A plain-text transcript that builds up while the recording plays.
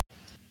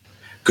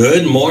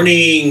Good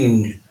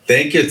morning.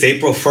 Thank you. It's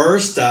April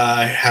 1st.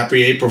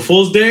 Happy April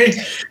Fool's Day.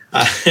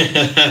 Uh,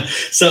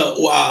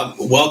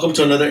 welcome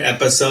to another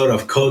episode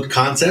of Code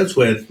Concepts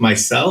with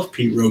myself,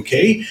 Pete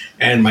Roque,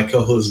 and my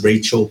co host,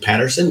 Rachel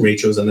Patterson.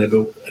 Rachel is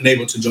unable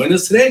to join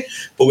us today,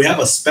 but we have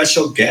a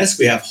special guest.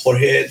 We have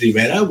Jorge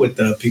Rivera with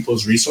the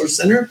People's Resource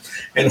Center.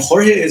 And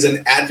Jorge is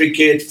an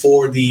advocate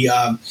for people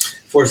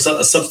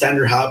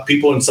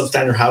in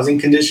substandard housing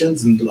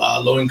conditions and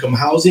low income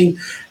housing.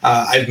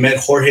 I've met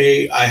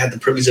Jorge. I had the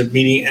privilege of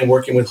meeting and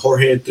working with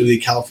Jorge through the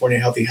California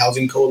Healthy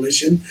Housing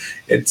Coalition.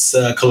 It's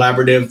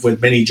collaborative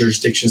with many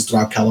jurisdictions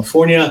throughout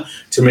California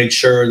to make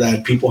sure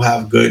that people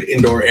have good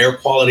indoor air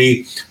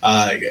quality,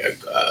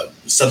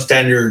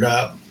 substandard,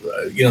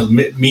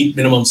 meet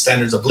minimum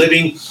standards of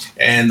living,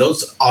 and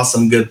those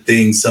awesome good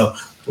things. So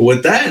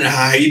with that,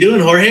 how you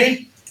doing,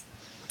 Jorge?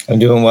 I'm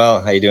doing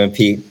well. How you doing,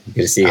 Pete?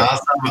 Good to see you.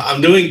 Awesome.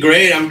 I'm doing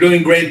great.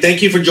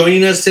 Thank you for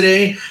joining us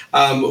today.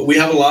 We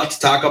have a lot to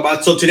talk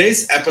about. So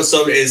today's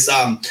episode is,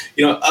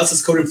 us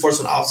as code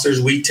enforcement officers,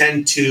 we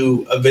tend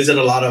to visit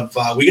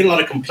we get a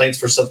lot of complaints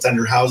for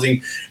substandard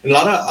housing, and a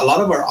lot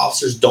of our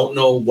officers don't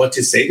know what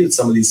to say to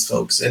some of these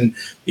folks. And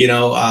we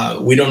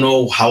don't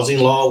know housing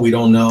law. We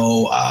don't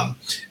know,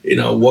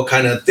 what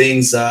kind of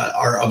things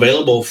are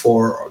available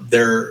for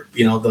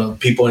the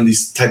people in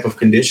these type of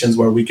conditions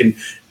where we can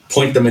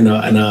point them in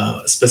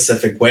a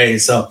specific way.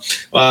 So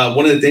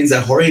one of the things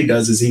that Jorge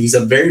does is he's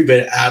a very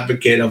big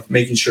advocate of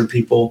making sure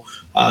people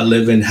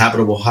live in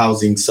habitable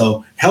housing,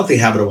 so healthy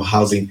habitable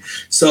housing.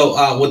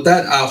 So with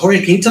that,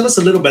 Jorge, can you tell us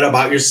a little bit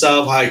about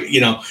yourself? How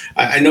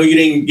I know you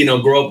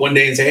didn't grow up one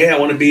day and say, hey, I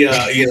want to be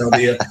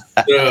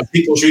the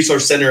People's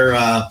Resource Center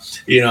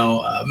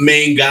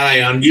main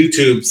guy on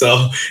YouTube.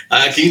 So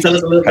can you tell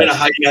us a little bit of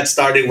how you got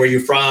started, where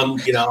you're from,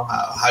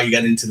 how you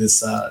got into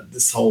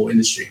this whole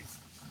industry?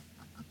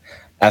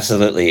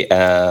 Absolutely.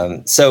 I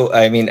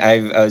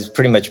was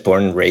pretty much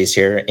born and raised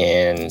here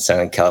in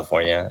Southern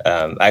California.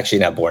 Actually,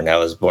 not born. I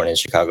was born in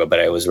Chicago, but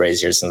I was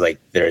raised here since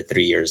they're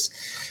 3 years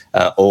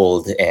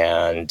old.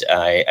 And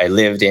I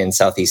lived in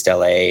Southeast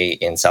LA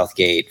in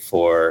Southgate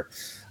for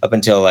up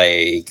until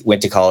I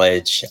went to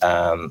college.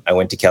 I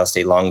went to Cal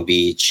State Long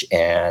Beach,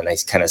 and I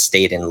kind of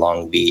stayed in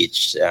Long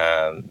Beach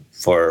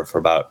for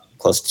about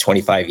close to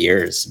 25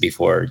 years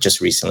before just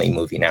recently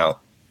moving out.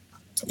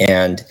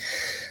 And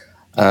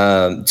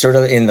sort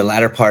of in the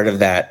latter part of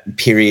that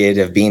period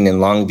of being in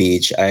Long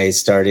Beach, I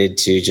started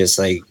to just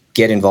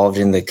get involved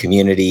in the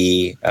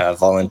community,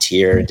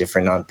 volunteer,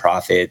 different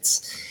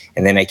nonprofits.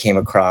 And then I came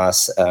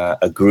across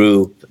a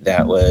group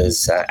that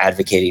was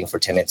advocating for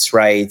tenants'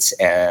 rights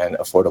and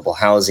affordable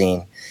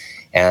housing.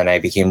 And I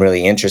became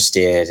really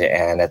interested.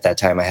 And at that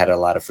time, I had a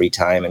lot of free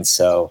time. And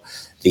so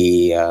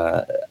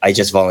I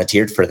just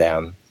volunteered for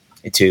them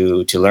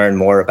to learn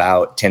more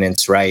about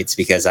tenants' rights,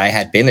 because I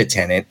had been a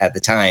tenant at the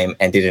time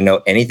and didn't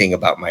know anything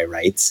about my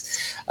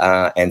rights.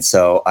 And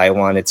so I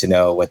wanted to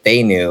know what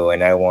they knew,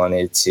 and I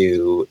wanted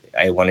to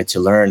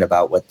learn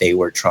about what they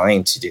were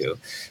trying to do,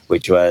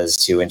 which was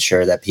to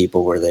ensure that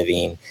people were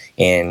living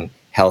in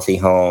healthy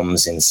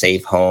homes and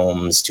safe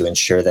homes, to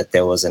ensure that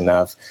there was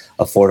enough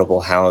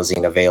affordable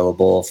housing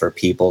available for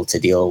people to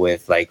deal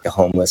with the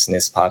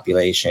homelessness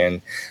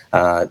population,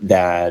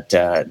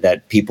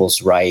 that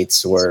people's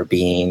rights were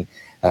being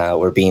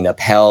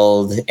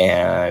upheld,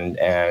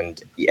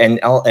 and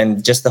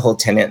just the whole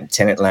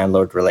tenant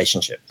landlord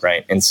relationship,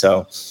 right? And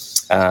so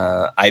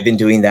I've been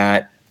doing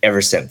that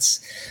ever since.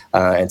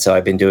 And so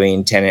I've been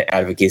doing tenant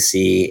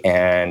advocacy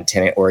and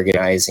tenant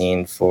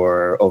organizing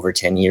for over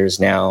 10 years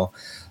now.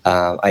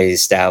 I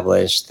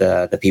established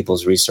the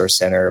People's Resource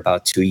Center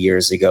about 2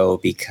 years ago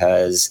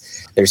because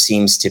there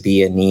seems to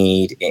be a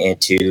need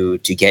to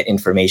get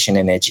information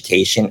and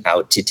education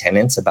out to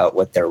tenants about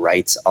what their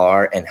rights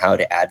are and how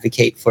to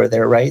advocate for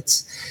their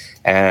rights.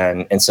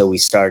 And so we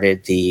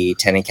started the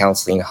tenant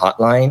counseling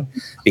hotline,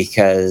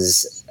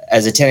 because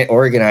as a tenant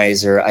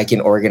organizer, I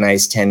can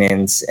organize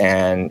tenants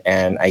and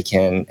I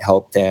can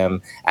help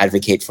them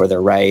advocate for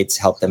their rights,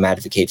 help them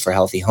advocate for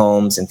healthy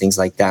homes and things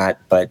like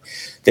that. But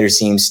there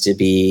seems to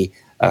be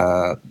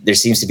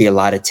a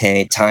lot of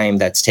time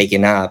that's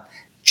taken up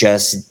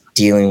just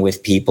dealing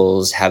with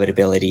people's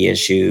habitability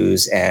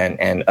issues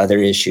and other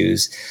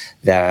issues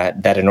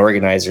that an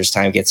organizer's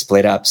time gets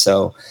split up.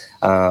 So,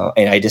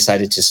 and I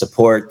decided to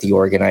support the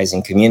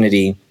organizing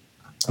community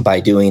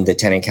by doing the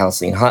tenant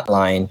counseling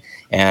hotline.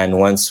 And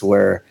once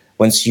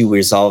you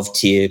resolve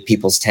to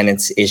people's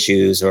tenants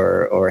issues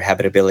or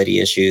habitability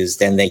issues,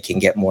 then they can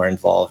get more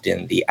involved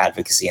in the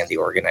advocacy and the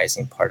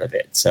organizing part of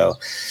it. So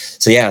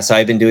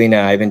I've been doing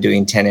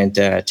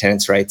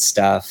tenants' rights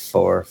stuff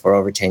for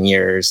over 10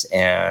 years.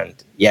 And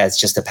yeah, it's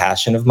just a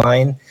passion of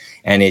mine,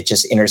 and it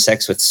just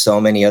intersects with so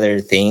many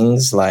other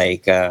things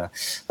like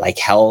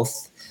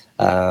health,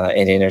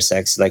 and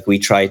intersects. Like we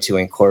try to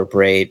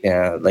incorporate,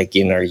 like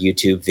in our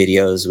YouTube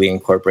videos, we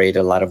incorporate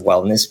a lot of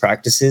wellness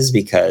practices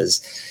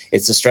because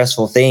it's a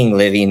stressful thing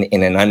living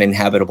in an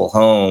uninhabitable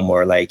home,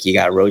 or like you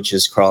got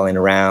roaches crawling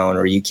around,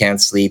 or you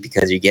can't sleep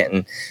because you're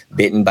getting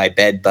bitten by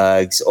bed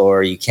bugs,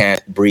 or you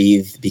can't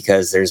breathe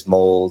because there's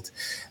mold.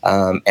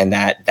 And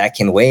that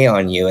can weigh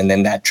on you. And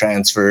then that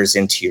transfers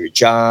into your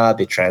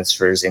job. It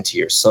transfers into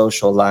your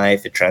social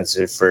life. It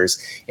transfers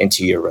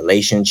into your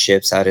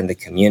relationships out in the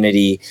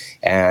community.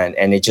 And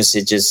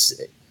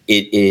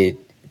it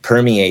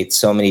permeates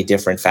so many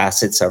different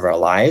facets of our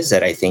lives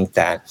that I think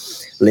that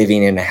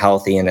living in a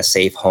healthy and a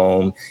safe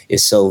home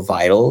is so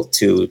vital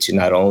to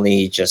not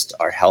only just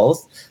our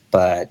health,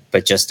 but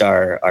just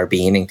our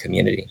being in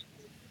community.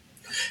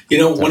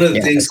 One of the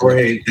things,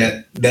 Jorge,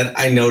 that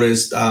I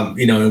noticed,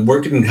 in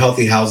working in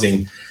healthy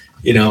housing,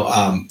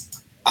 I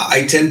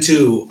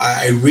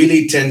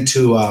really tend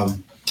to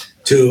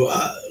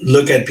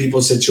look at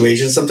people's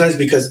situations sometimes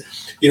because,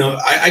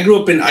 I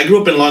grew up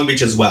in Long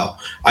Beach as well.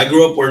 I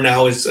grew up where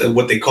now is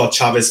what they call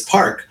Chavez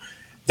Park.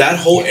 That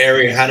whole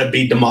area had to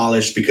be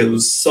demolished because it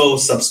was so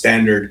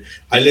substandard.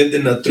 I lived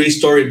in a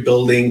 3-story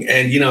building,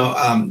 and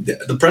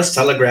the Press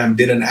Telegram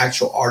did an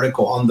actual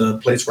article on the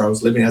place where I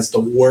was living as the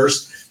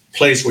worst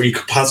place where you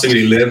could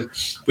possibly live.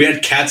 We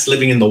had cats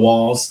living in the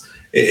walls.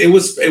 It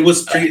was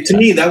pretty, to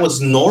me, that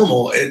was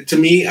normal. To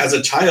me, as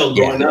a child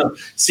growing up,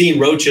 seeing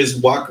roaches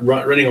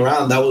running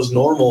around, that was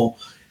normal.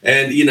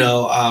 And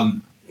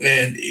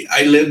and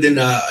I lived in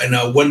a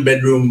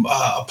 1-bedroom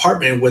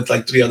apartment with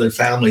like 3 other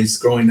families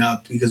growing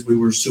up because we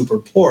were super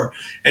poor.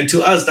 And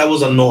to us, that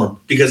was a norm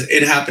because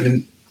it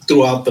happened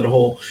throughout the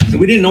whole.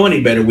 And we didn't know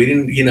any better. We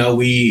didn't,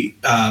 we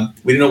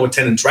didn't know what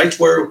tenants' rights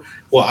were.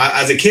 Well,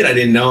 as a kid, I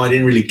didn't know. I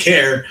didn't really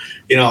care.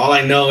 All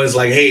I know is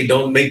like, hey,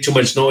 don't make too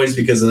much noise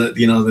because then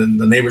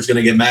the neighbor's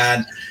gonna get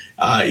mad.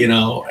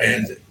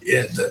 And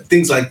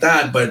things like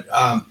that. But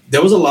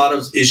there was a lot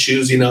of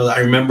issues. I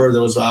remember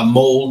there was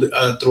mold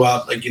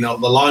throughout. Like the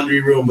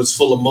laundry room was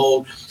full of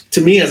mold. To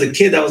me, as a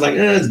kid, that was like,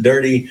 it's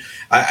dirty.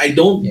 I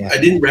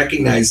didn't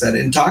recognize that.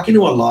 And talking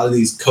to a lot of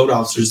these code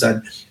officers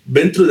that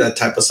been through that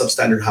type of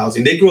substandard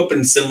housing, they grew up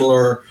in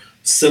similar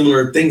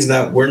things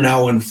that we're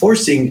now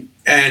enforcing.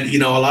 And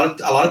a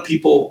lot of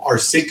people are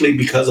sickly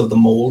because of the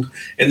mold,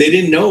 and they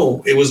didn't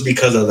know it was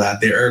because of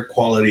that. The air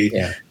quality,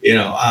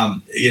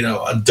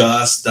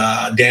 dust,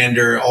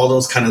 dander, all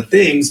those kind of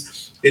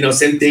things.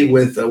 Same thing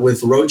with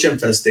roach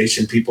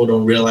infestation. People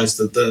don't realize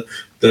that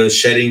the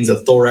sheddings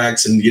of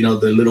thorax and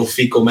the little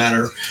fecal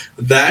matter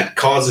that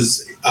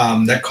causes a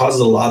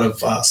lot of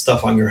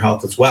stuff on your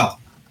health as well.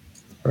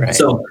 Right.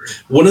 So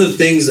one of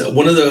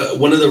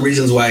the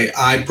reasons why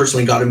I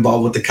personally got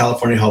involved with the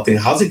California Healthy and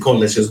Housing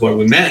Coalition is where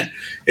we met,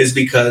 is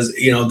because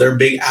they're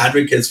big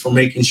advocates for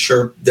making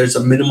sure there's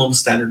a minimum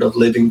standard of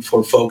living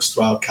for folks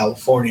throughout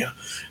California.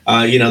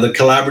 The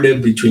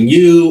collaborative between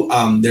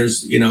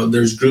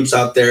there's groups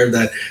out there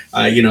that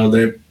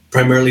they're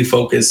primarily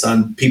focused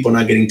on people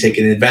not getting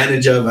taken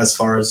advantage of as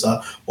far as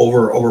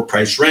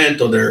overpriced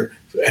rent, or they're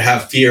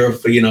have fear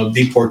of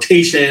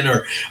deportation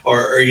or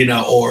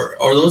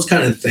those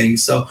kind of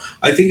things. So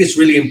I think it's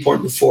really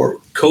important for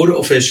code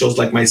officials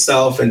like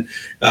myself and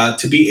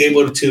to be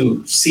able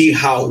to see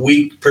how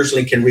we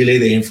personally can relay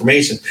the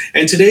information.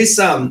 And today's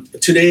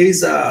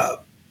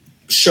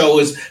show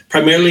is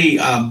primarily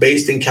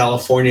based in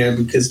California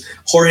because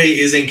Jorge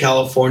is in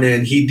California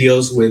and he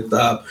deals with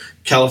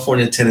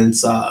California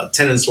tenants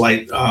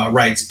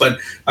rights, but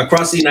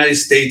across the United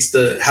States,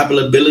 the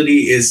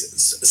habitability is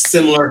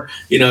similar.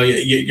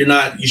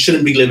 You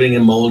shouldn't be living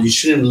in mold. You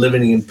shouldn't be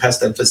living in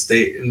pest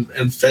infested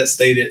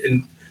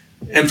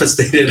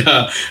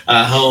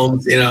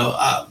homes.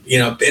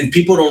 And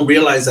people don't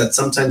realize that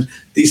sometimes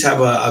these have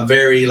a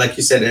very, like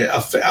you said,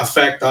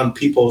 effect on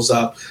people's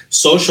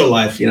social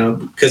life.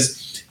 Because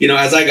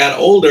as I got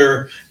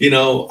older,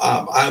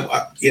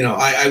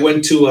 I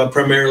went to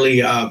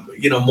primarily,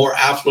 more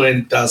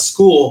affluent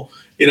school,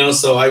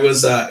 so I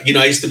was, I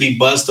used to be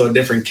bused to a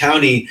different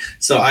county.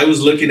 So I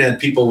was looking at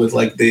people with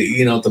like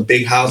the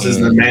big houses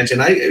and the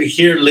mansion. I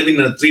here living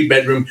in a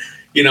 3-bedroom,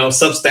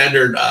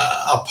 substandard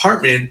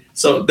apartment.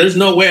 So there's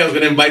no way I was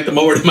going to invite them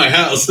over to my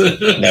house.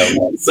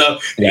 No. So,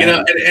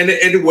 and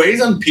it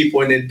weighs on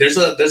people, and there's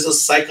a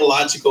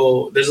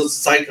psychological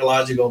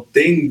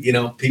thing,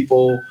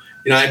 people.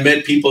 I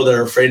met people that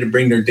are afraid to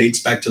bring their dates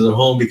back to their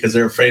home because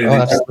they're afraid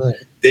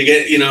they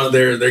get,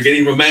 they're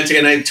getting romantic,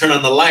 and I turn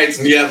on the lights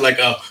and you have like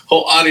a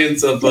whole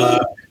audience of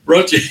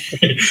roaches,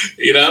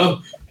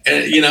 but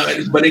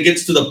it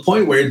gets to the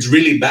point where it's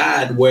really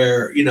bad,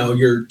 where,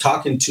 you're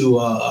talking to,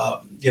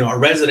 a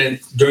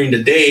resident during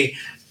the day,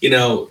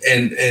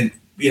 and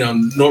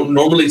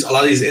normally a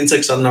lot of these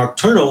insects are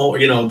nocturnal,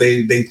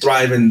 they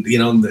thrive in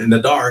the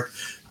dark.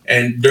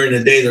 And during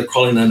the day, they're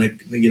crawling on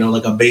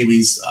like a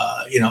baby's,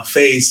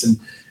 face, and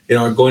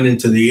are going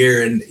into the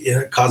ear, and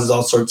it causes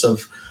all sorts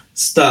of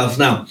stuff.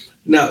 Now,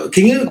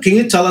 can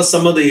you tell us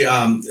some of the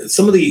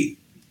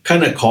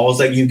kind of calls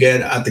that you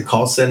get at the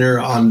call center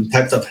on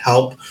types of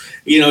help?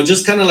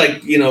 Just kind of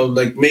like,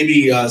 like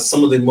maybe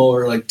some of the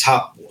more like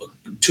top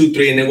 2,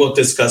 3, and then we'll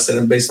discuss it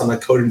and based on a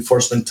code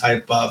enforcement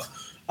type of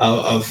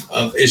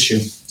issue.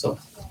 So.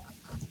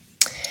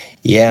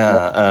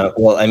 Yeah.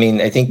 Well, I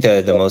mean, I think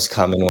the most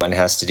common one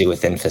has to do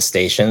with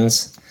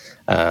infestations.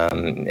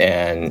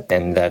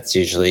 And that's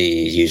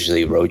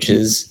usually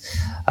roaches.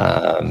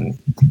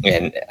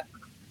 And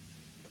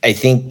I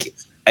think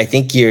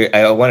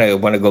I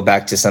want to go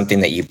back to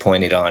something that you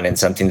pointed on and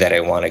something that I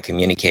want to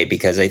communicate,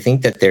 because I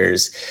think that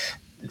there's,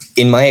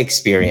 in my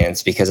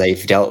experience, because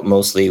I've dealt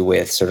mostly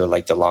with sort of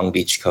like the Long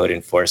Beach code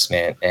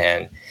enforcement,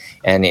 and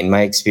in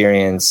my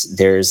experience,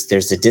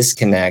 there's a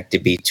disconnect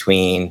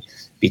between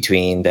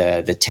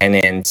the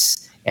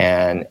tenants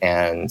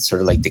and sort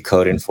of like the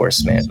code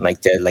enforcement,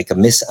 like a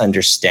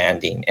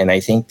misunderstanding. And I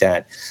think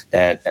that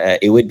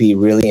it would be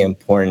really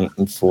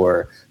important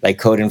for like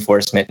code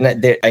enforcement.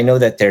 I know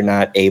that they're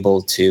not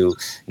able to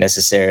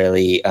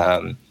necessarily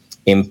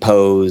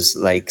impose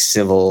like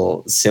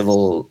civil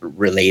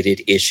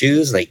related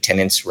issues like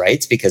tenants'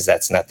 rights, because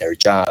that's not their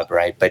job,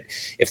 right? But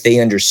if they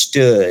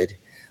understood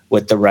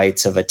what the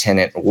rights of a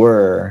tenant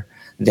were,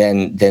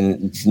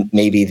 then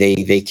maybe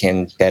they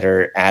can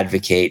better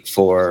advocate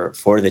for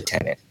the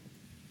tenant,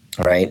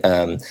 right?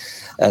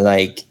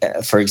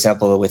 For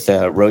example, with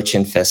roach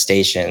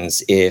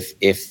infestations, if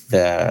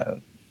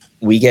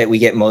we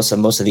get most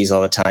of these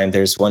all the time.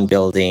 There's one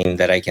building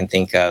that I can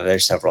think of.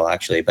 There's several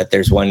actually, but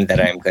there's one that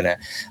I'm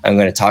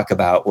gonna talk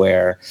about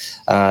where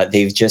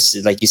they've just,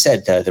 like you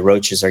said, the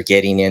roaches are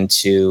getting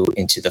into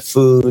the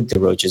food. The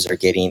roaches are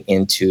getting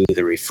into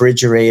the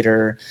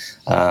refrigerator.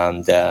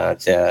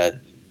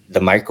 The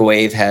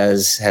microwave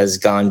has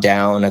gone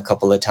down a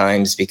couple of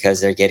times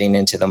because they're getting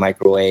into the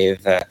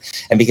microwave,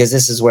 and because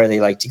this is where they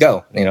like to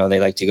go. They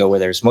like to go where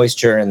there's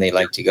moisture, and they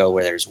like to go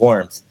where there's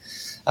warmth.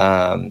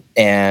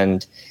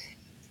 And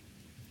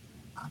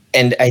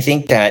I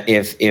think that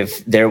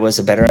if there was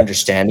a better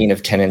understanding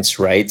of tenants'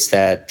 rights,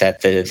 that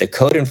the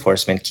code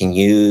enforcement can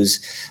use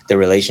the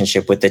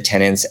relationship with the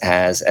tenants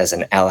as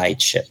an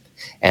allyship,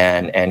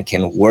 and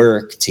can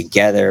work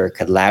together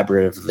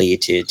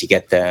collaboratively to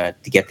get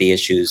the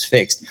issues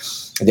fixed.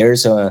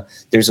 There's a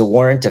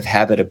warrant of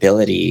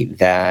habitability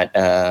that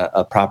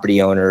a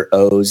property owner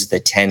owes the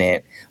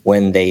tenant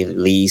when they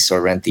lease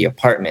or rent the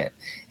apartment,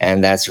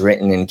 and that's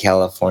written in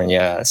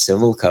California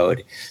Civil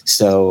Code.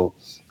 So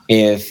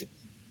if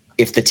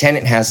the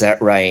tenant has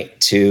that right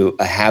to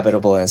a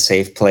habitable and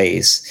safe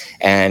place,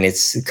 and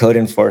it's code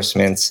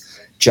enforcement's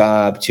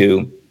job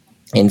to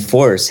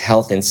enforce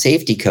health and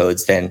safety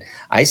codes, then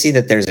I see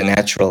that there's a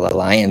natural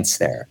alliance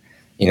there.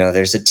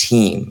 There's a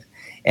team,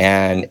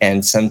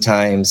 and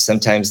sometimes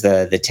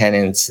the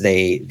tenants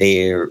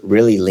they're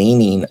really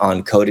leaning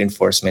on code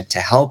enforcement to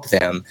help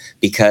them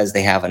because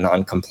they have a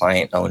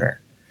non-compliant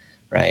owner,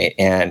 right?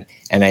 And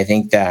I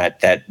think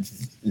that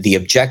the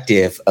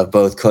objective of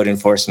both code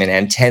enforcement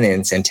and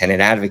tenants and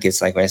tenant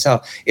advocates like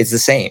myself is the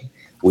same.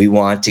 We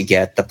want to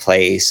get the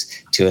place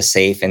to a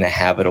safe and a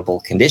habitable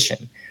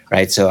condition,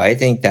 right? So I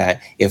think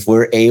that if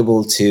we're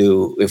able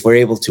to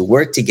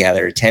work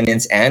together,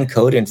 tenants and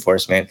code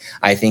enforcement,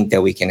 I think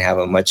that we can have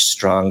a much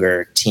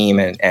stronger team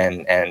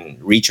and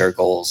reach our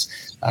goals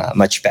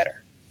much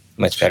better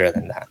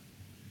than that.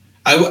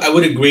 I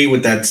would agree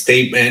with that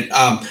statement.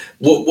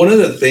 One of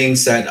the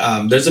things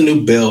that there's a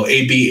new bill,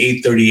 AB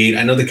 838.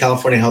 I know the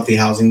California Healthy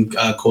Housing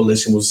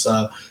Coalition was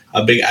a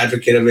big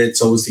advocate of it.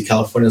 So was the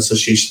California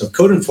Association of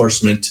Code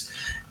Enforcement.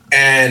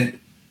 And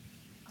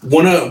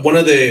one of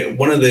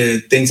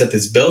the things that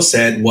this bill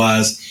said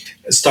was,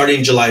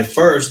 starting July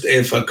 1st,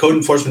 if a code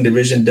enforcement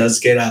division does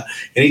get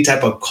any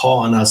type of call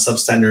on a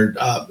substandard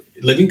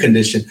living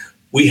condition,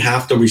 we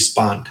have to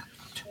respond.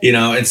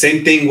 And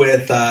same thing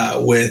with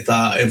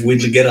if we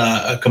get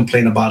a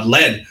complaint about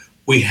lead,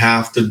 we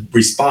have to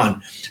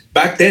respond.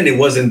 Back then, it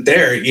wasn't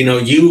there.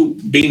 You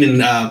being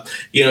in,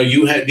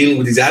 you had dealing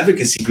with these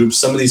advocacy groups,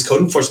 some of these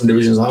code enforcement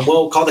divisions,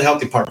 well, call the health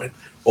department,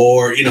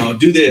 or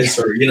do this,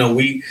 or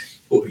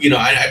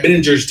I've been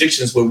in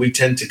jurisdictions where we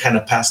tend to kind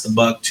of pass the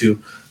buck to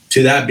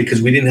that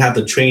because we didn't have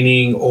the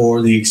training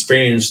or the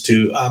experience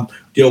to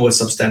deal with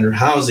substandard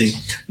housing.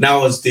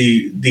 Now, as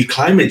the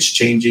climate's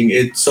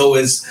changing, so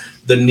is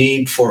the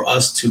need for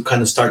us to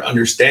kind of start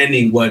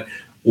understanding what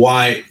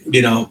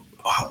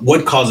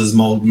causes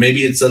mold.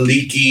 Maybe it's a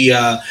leaky,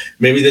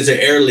 maybe there's an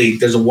air leak,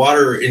 there's a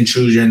water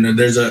intrusion, or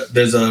there's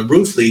a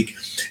roof leak.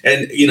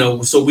 And,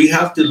 so we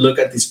have to look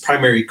at these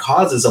primary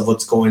causes of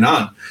what's going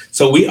on.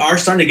 So we are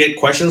starting to get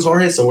questions,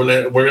 Jorge. So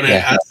we're going to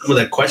ask some of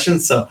that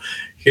questions. So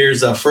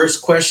here's a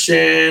first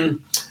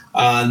question.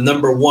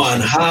 Number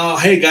one,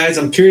 hey guys,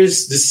 I'm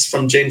curious. This is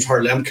from James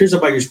Hartley. I'm curious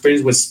about your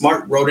experience with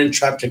smart rodent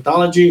trap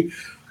technology,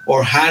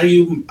 or how do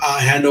you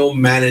handle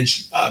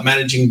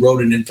managing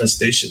rodent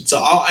infestation? So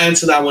I'll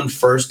answer that one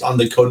first on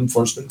the code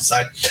enforcement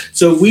side.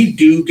 So we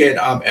do get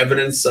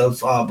evidence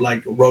of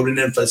like rodent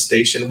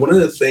infestation. One of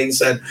the things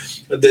that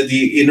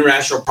the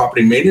International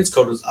Property Maintenance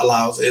Code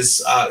allows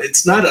is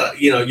it's not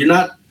you're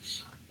not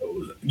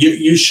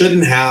you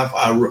shouldn't have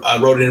a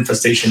rodent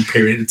infestation.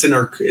 Period.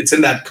 It's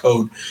in that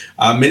code.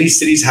 Many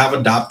cities have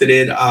adopted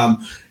it.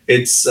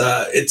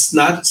 It's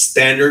not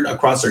standard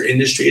across our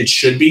industry. It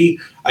should be.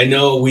 I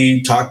know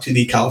we talked to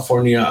the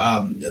California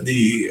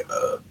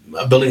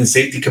Building and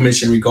Safety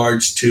Commission in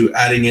regards to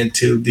adding it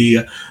to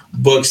the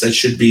books that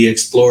should be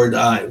explored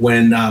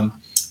when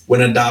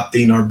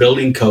adopting our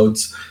building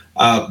codes.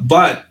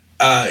 But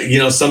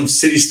some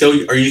cities still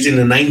are using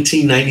the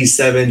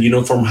 1997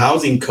 Uniform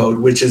Housing Code,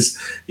 which is,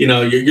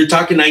 you're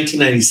talking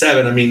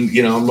 1997. I mean,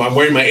 I'm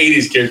wearing my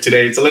 80s gear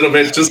today. It's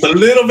just a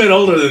little bit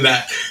older than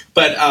that.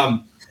 But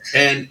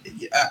and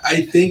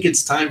I think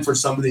it's time for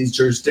some of these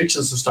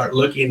jurisdictions to start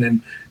looking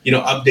and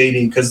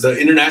updating, because the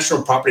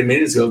International Property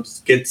Maintenance Code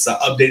gets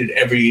updated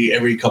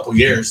every couple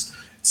years.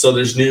 So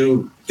there's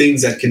new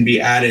things that can be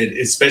added,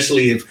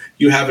 especially if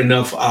you have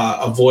enough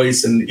a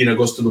voice and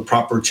goes through the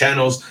proper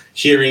channels,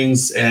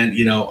 hearings, and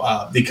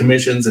the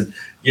commissions, and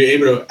you're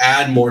able to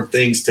add more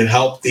things to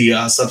help the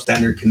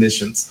substandard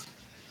conditions.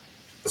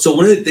 So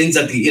one of the things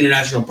that the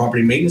International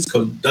Property Maintenance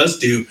Code does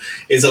do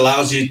is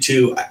allows you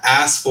to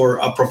ask for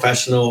a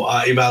professional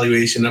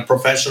evaluation, a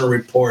professional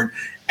report,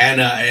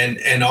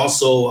 and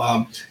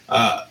also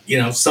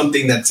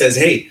something that says,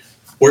 hey,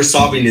 we're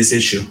solving this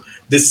issue.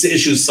 This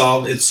issue is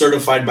solved. It's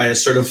certified by a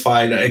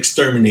certified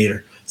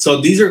exterminator.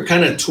 So these are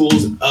kind of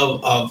tools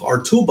of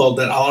our tool belt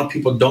that a lot of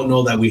people don't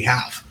know that we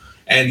have.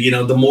 And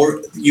the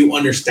more you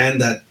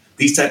understand that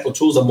these type of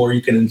tools, the more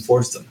you can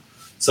enforce them.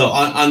 So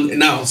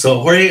so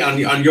Jorge,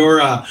 on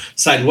your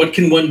side, what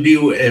can one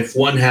do if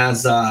one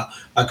has a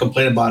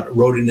complaint about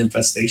rodent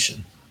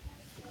infestation?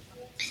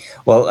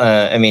 Well,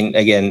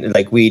 again,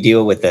 like we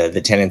deal with the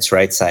tenant's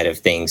rights side of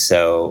things.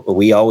 So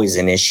we always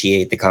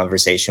initiate the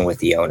conversation with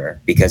the owner,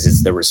 because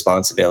it's the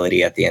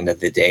responsibility at the end of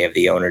the day of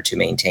the owner to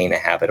maintain a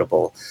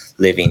habitable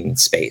living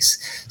space.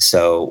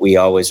 So we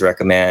always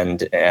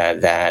recommend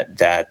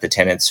that the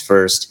tenants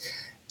first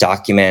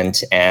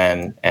document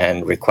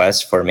and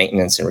request for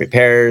maintenance and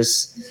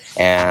repairs,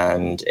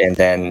 and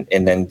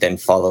then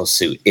follow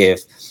suit.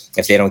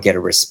 If they don't get a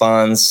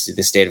response,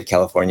 the state of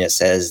California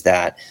says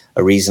that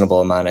a reasonable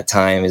amount of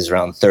time is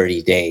around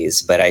 30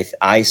 days. But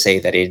I say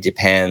that it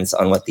depends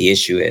on what the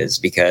issue is,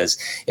 because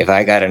if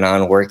I got a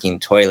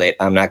non-working toilet,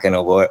 I'm not going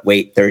to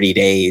wait 30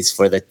 days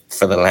for the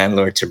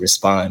landlord to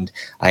respond.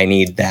 I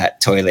need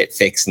that toilet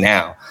fixed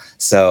now.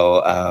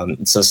 So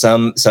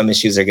some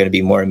issues are going to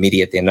be more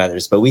immediate than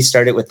others. But we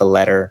started with the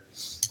letter.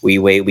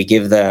 We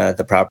give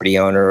the property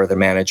owner or the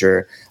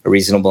manager a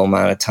reasonable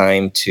amount of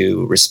time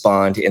to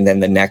respond. And then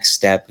the next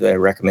step, the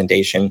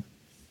recommendation,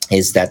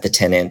 is that the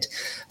tenant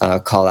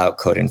call out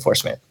code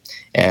enforcement.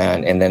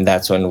 And then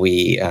that's when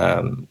we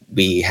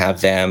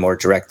have them or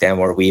direct them,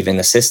 or we even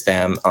assist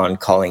them on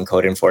calling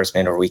code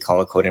enforcement, or we call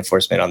a code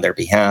enforcement on their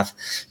behalf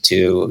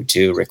to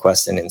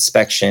request an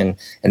inspection.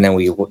 And then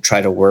we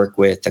try to work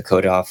with the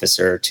code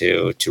officer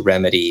to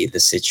remedy the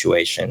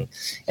situation,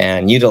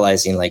 and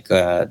utilizing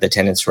the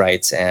tenant's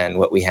rights and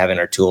what we have in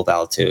our tool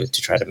belt to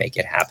try to make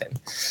it happen.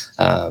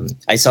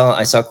 I saw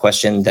a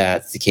question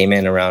that came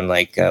in around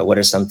what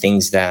are some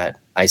things that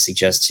I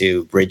suggest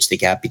to bridge the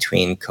gap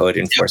between code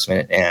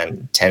enforcement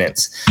and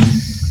tenants.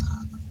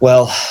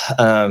 Well,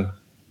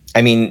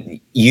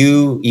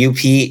 you,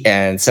 Pete,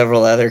 and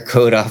several other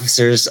code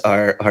officers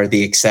are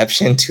the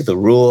exception to the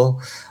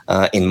rule.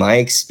 In my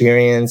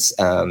experience,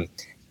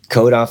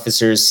 code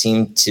officers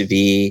seem to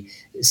be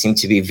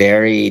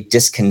very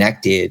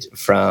disconnected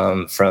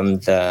from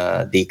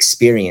the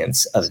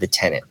experience of the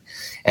tenant.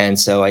 And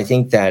so I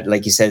think that,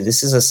 like you said,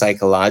 this is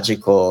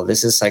psychological,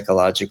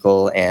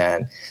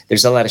 and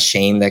there's a lot of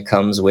shame that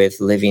comes with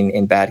living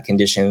in bad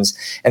conditions.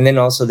 And then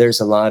also there's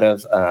a lot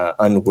of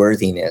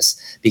unworthiness,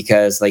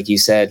 because like you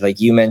said,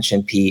 like you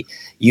mentioned, Pete,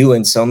 you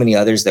and so many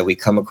others that we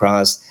come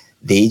across,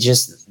 they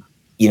just,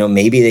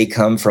 maybe they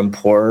come from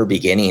poorer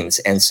beginnings.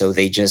 And so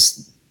they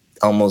just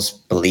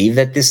almost believe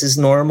that this is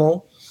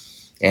normal,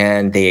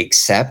 and they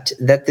accept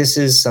that this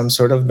is some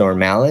sort of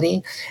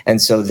normality. And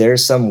so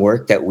there's some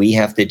work that we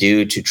have to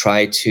do to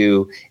try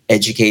to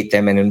educate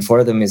them and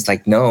inform them.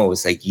 No,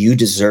 you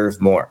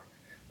deserve more,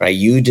 right?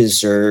 You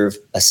deserve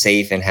a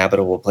safe and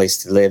habitable place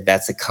to live.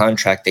 That's a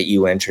contract that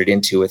you entered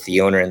into with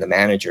the owner and the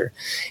manager.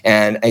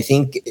 And I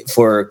think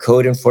for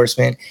code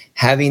enforcement,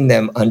 having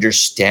them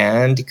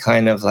understand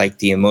kind of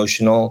the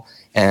emotional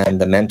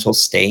and the mental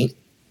state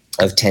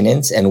of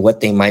tenants and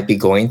what they might be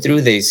going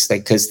through,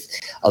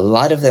 because a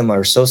lot of them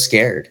are so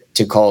scared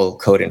to call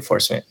code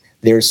enforcement.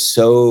 They're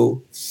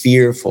so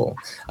fearful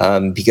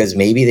because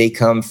maybe they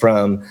come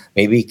from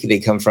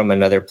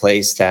another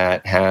place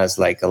that has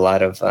a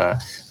lot of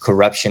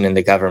corruption in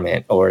the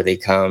government, or they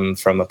come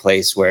from a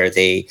place where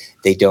they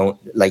don't,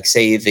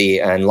 say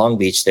in Long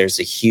Beach, there's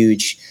a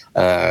huge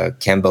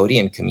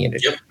Cambodian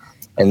community. Yep.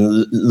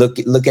 And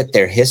look at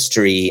their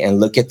history, and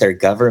look at their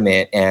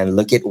government, and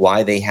look at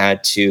why they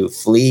had to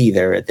flee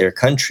their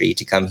country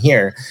to come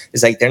here.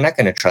 It's they're not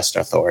going to trust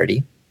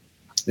authority.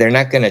 They're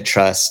not going to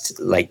trust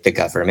the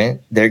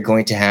government. They're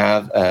going to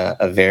have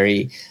a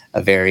very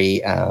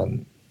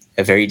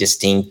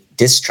distinct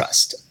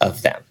distrust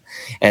of them.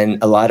 And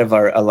a lot of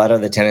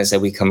the tenants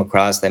that we come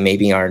across that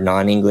maybe are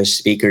non-English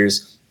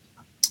speakers,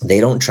 they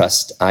don't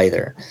trust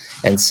either.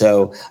 And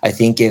so I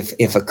think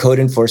if a code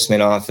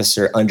enforcement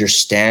officer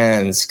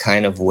understands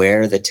kind of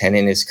where the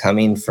tenant is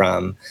coming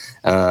from,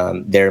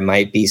 there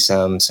might be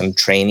some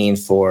training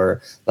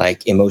for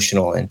like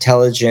emotional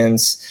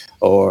intelligence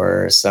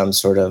or some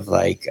sort of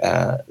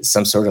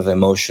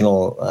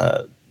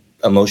emotional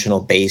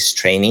based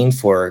training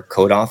for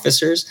code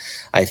officers.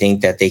 I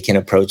think that they can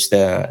approach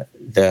the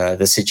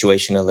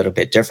situation a little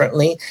bit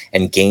differently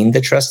and gain the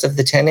trust of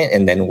the tenant,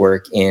 and then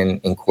work in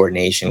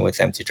coordination with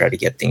them to try to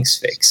get things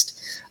fixed.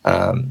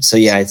 So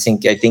yeah, I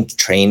think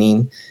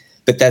training,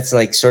 but that's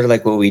like sort of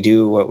like what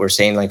we're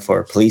saying, like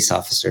for police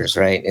officers,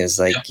 right? Is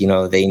like,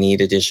 they need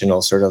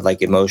additional sort of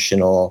like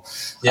emotional,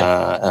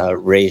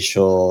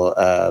 racial,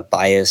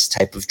 bias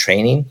type of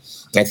training.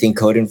 I think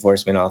code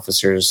enforcement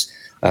officers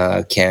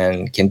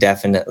can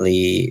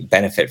definitely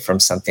benefit from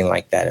something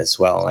like that as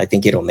well. I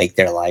think it'll make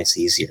their lives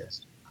easier.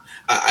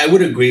 I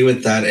would agree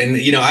with that. And,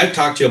 I've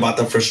talked to you about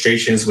the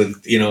frustrations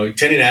with,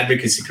 tenant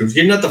advocacy groups.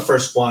 You're not the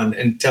first one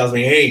and tells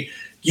me, hey,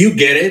 you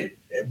get it,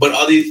 but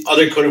all the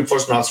other code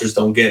enforcement officers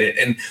don't get it.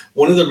 And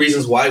one of the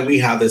reasons why we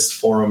have this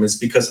forum is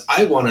because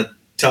I want to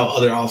tell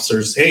other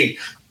officers, hey,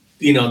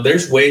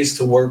 there's ways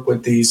to work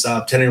with these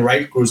tenant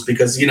right groups,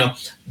 because,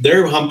 they're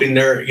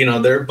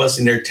they're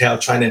busting their tail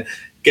trying to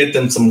get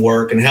them some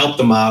work and help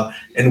them out.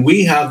 And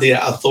we have the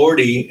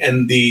authority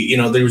and the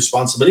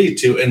responsibility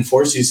to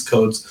enforce these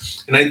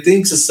codes. And I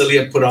think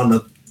Cecilia put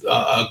on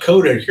a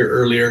code here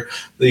earlier,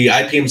 the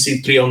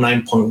IPMC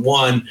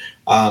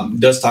 309.1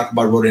 does talk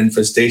about rodent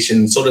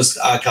infestation. So does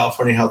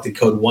California Healthy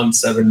Code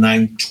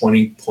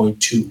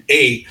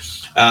 17920.2a.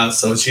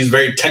 So she's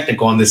very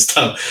technical on this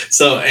stuff.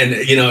 So, and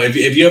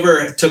if you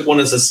ever took one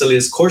of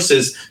Cecilia's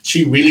courses,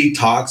 she really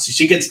talks.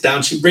 She gets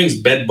down. She brings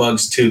bed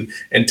bugs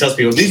and tells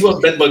people these are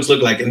what bed bugs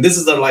look like, and this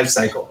is their life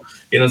cycle.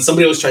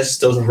 Somebody always tries to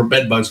steal her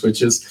bed bugs,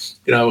 which is,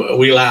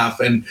 we laugh.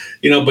 And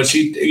but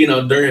she,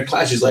 during a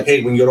class, she's like,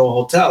 hey, when you go to a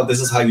hotel, this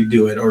is how you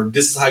do it, or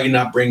this is how you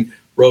not bring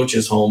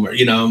roaches home, or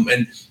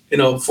and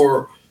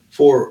for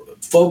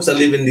folks that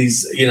live in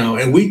these,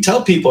 and we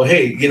tell people,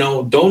 hey,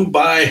 don't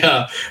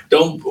buy,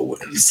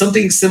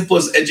 something simple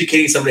as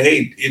educating somebody,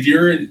 hey, if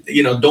you're,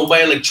 don't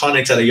buy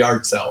electronics at a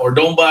yard sale, or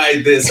don't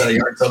buy this at a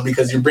yard sale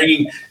because you're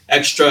bringing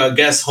extra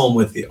guests home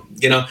with you,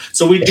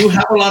 So we do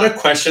have a lot of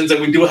questions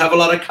and we do have a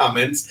lot of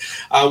comments.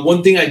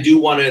 One thing I do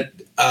want to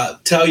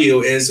tell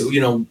you is,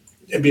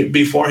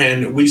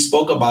 beforehand, we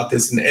spoke about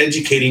this and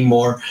educating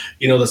more,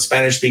 the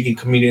Spanish-speaking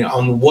community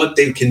on what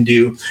they can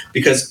do,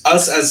 because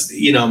us as,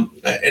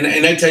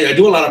 and I tell you, I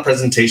do a lot of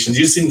presentations.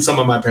 You've seen some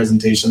of my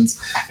presentations.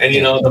 And,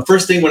 the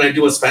first thing when I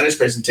do a Spanish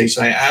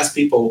presentation, I ask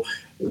people,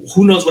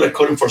 who knows what a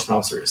code enforcement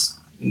officer is?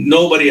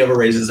 Nobody ever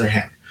raises their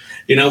hand.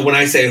 When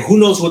I say, who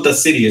knows what the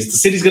city is? The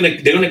city's they're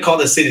going to call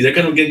the city. They're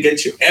going to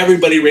get you.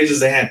 Everybody raises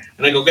their hand.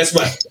 And I go, guess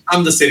what?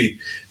 I'm the city.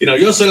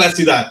 Yo soy la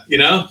ciudad,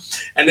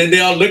 And then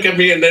they all look at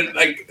me and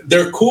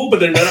they're cool, but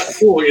they're not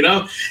cool,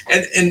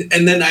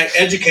 And then I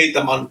educate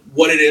them on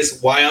what it is,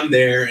 why I'm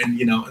there.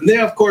 And, and then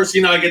of course,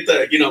 I get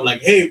the,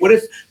 like, hey, what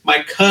if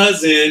my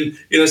cousin,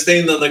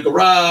 staying in the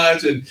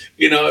garage, and,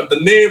 if the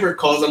neighbor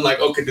calls, I'm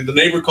like, okay, did the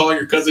neighbor call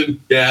your cousin?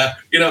 Yeah.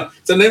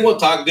 So then we'll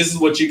talk. This is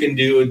what you can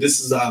do. And this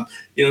is,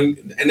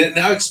 and then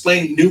now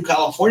explain new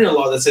California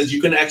law that says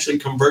you can actually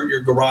convert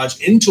your garage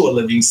into a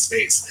living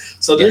space.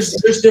 So there's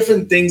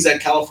different things that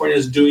California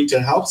is doing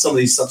to help some of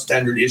these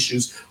substandard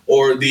issues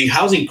or the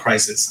housing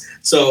crisis.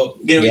 So,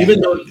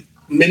 even though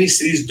many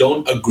cities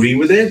don't agree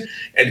with it,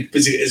 and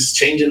because it's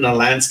changing the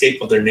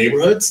landscape of their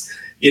neighborhoods,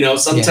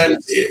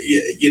 sometimes,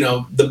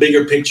 the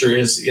bigger picture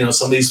is,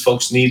 some of these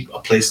folks need a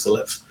place to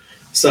live.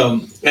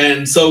 So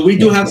we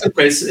do have some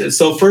questions.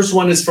 So first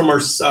one is from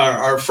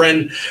our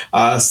friend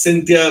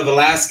Cynthia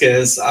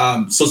Velasquez.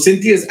 So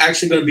Cynthia is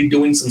actually going to be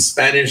doing some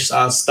Spanish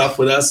stuff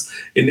with us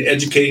in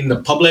educating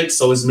the public.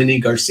 So is Minnie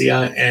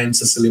Garcia and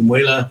Cecilia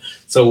Muela.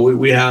 So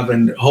we have,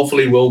 and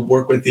hopefully we'll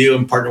work with you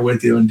and partner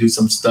with you and do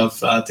some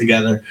stuff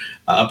together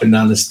up and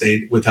down the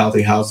state with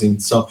healthy housing.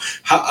 So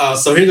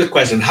here's the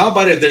question: how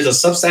about if there's a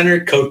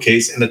substandard code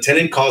case and the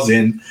tenant calls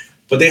in,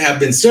 but they have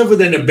been served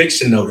with an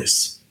eviction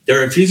notice?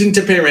 They're refusing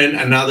to pay rent,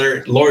 and now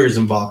there are lawyers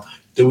involved.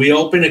 Do we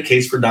open a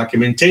case for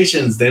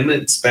documentations, then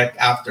inspect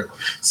after?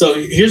 So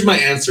here's my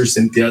answer,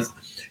 Cynthia.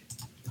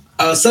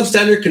 A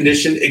substandard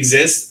condition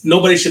exists.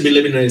 Nobody should be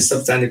living in a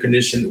substandard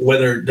condition,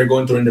 whether they're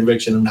going through an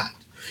eviction or not.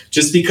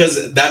 Just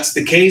because that's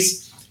the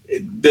case,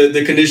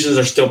 the conditions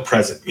are still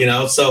present.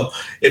 So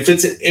if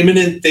it's an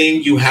imminent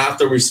thing, you have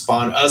to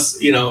respond.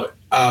 If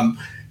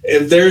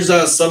there's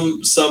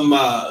some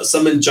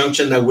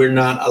injunction that we're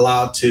not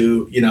allowed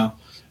to,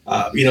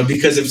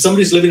 because if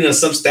somebody's living in a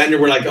substandard,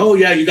 we're like, oh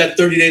yeah, you got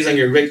 30 days on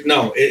your eviction.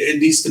 No, it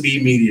needs to be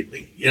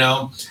immediately.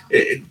 To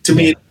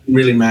me, it doesn't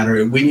really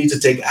matter. We need to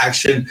take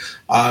action.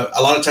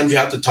 A lot of times you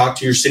have to talk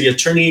to your city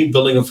attorney,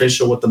 building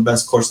official, what the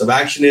best course of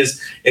action is.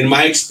 In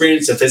my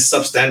experience, if it's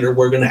substandard,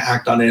 we're going to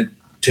act on it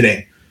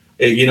today.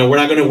 We're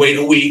not going to wait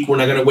a week. We're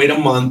not going to wait a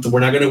month. We're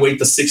not going to wait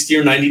the 60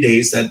 or 90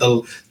 days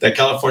that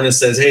California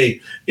says,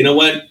 hey, you know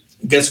what?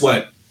 Guess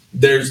what?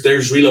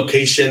 There's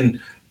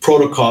relocation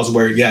protocols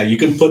where, yeah, you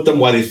can put them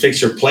while they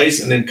fix your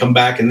place and then come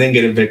back and then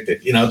get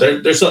evicted.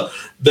 There's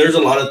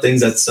a lot of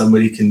things that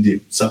somebody can do.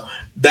 So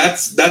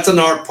that's on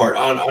our part.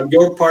 On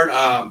your part,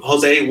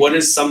 Jose, what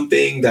is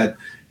something that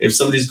if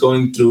somebody's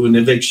going through an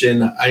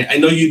eviction, I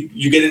know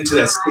you get into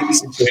that sticky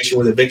situation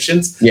with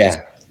evictions.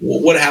 Yeah.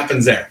 What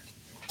happens there?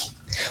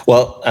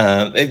 Well,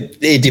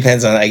 it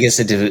depends on, I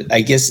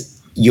guess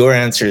your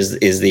answer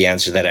is the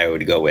answer that I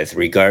would go with,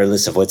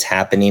 regardless of what's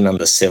happening on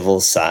the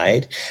civil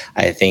side.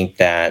 I think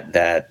that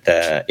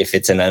if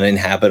it's an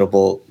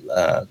uninhabitable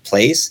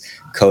place,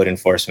 code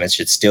enforcement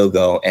should still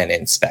go and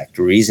inspect.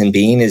 Reason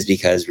being is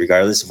because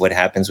regardless of what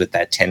happens with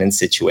that tenant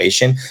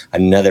situation,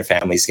 another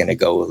family is going to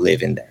go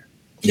live in there.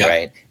 Yeah.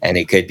 Right. And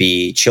it could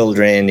be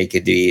children,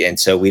 and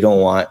so we don't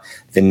want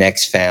the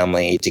next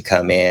family to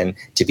come in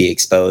to be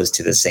exposed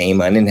to the same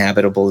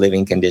uninhabitable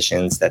living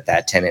conditions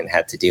that tenant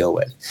had to deal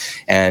with.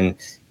 And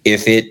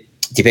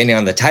depending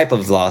on the type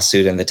of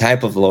lawsuit and the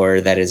type of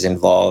lawyer that is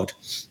involved,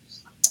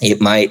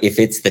 if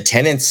it's the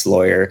tenant's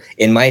lawyer,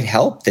 it might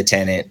help the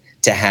tenant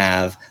to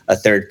have a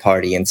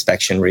third-party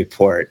inspection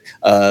report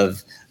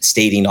of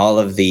stating all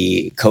of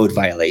the code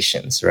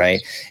violations,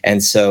 right?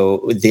 And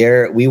so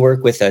we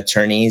work with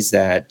attorneys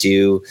that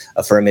do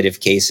affirmative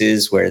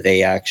cases where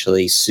they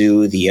actually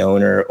sue the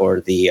owner or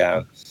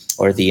the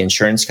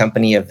insurance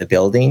company of the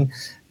building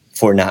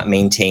for not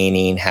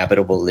maintaining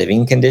habitable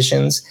living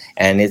conditions.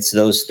 And it's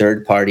those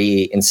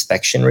third-party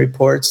inspection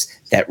reports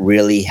that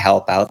really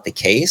help out the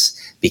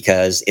case,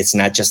 because it's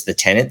not just the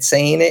tenant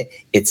saying it,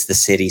 it's the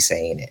city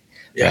saying it.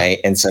 Yeah. Right.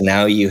 And so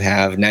now you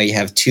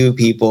have two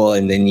people,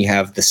 and then you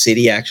have the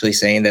city actually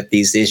saying that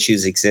these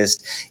issues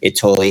exist. It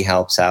totally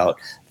helps out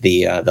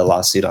the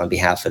lawsuit on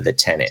behalf of the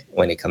tenant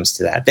when it comes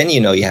to that. Then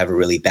you have a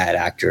really bad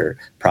actor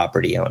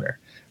property owner.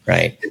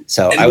 Right.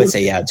 So I would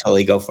say, yeah,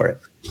 totally go for it.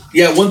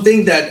 Yeah, one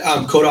thing that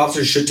code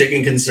officers should take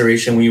in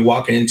consideration when you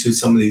walk into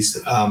some of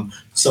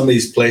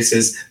these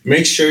places,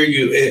 make sure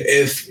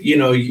if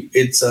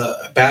it's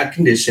a bad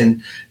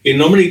condition, you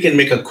normally can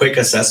make a quick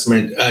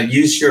assessment.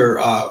 Use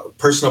your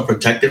personal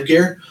protective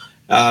gear,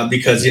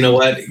 because you know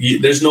what,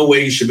 there's no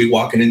way you should be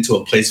walking into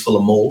a place full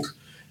of mold.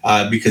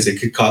 Because it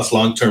could cause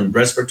long-term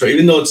respiratory,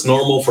 even though it's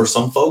normal for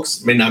some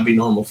folks, it may not be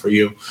normal for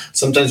you.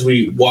 Sometimes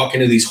we walk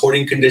into these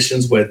hoarding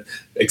conditions with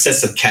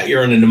excessive cat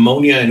urine and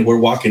pneumonia, and we're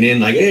walking in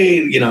like,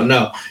 hey,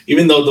 no.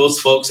 Even though those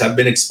folks have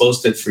been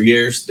exposed to it for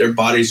years, their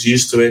body's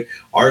used to it.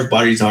 Our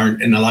bodies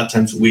aren't, and a lot of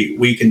times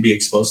we can be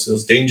exposed to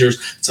those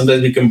dangers.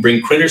 Sometimes we can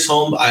bring critters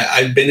home.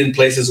 I've been in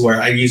places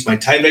where I use my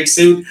Tyvek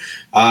suit.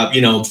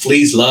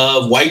 Fleas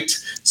love white.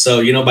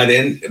 So, by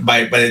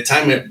the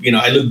time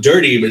I look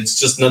dirty, but it's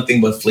just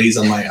nothing but fleas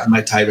on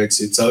my Tyvek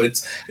suit. So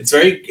it's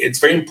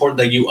very important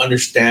that you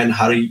understand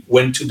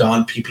when to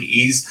don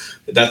PPEs.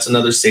 That's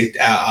another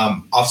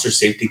officer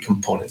safety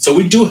component. So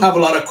we do have a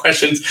lot of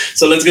questions.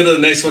 So let's go to the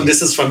next one.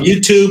 This is from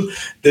YouTube.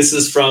 This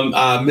is from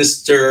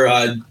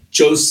Mr.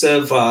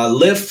 Joseph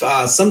Liff.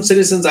 Some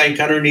citizens I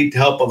encounter need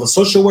help of a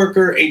social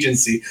worker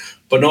agency,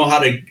 but don't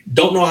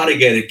know how to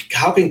get it.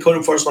 How can code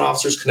enforcement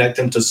officers connect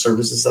them to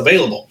services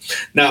available?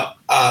 Now,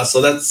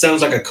 so that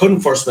sounds like a code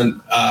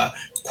enforcement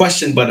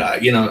question, but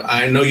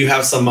I know you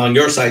have some on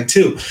your side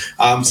too.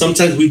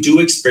 Sometimes we do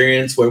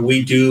experience where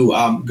we do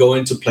go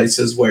into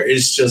places where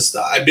it's just.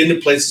 I've been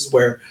to places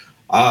where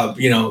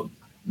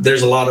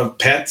there's a lot of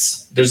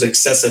pets. There's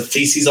excessive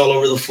feces all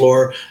over the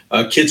floor.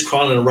 Kids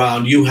crawling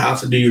around. You have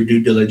to do your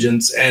due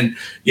diligence and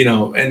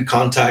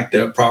contact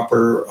the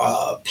proper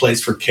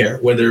place for care,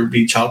 whether it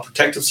be child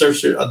protective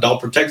services,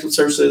 adult protective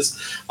services,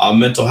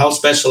 mental health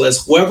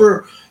specialists,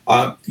 whoever.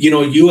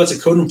 You as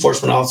a code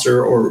enforcement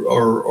officer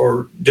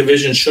or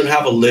division should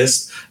have a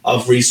list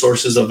of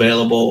resources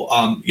available.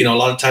 A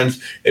lot of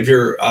times if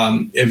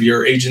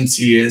your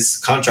agency is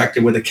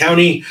contracted with a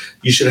county,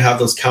 you should have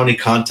those county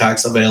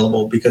contacts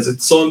available, because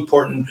it's so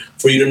important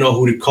for you to know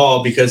who to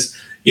call, because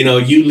you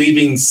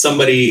leaving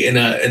somebody in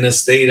a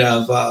state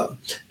of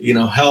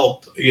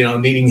help,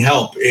 needing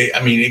help.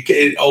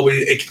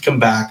 It can come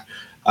back.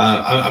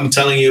 I'm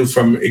telling you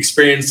from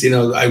experience.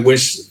 I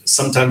wish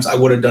sometimes I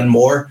would have done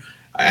more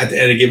at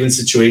a given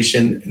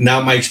situation.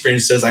 Now my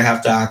experience says I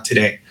have to act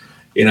today.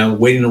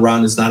 Waiting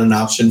around is not an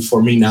option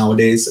for me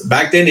nowadays.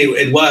 Back then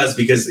it was,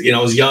 because I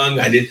was young.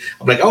 I'm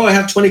like, I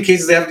have 20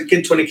 cases. I have to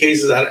get 20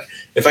 cases.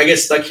 If I get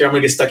stuck here, I'm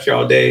gonna get stuck here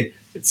all day.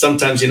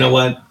 Sometimes,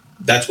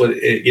 that's what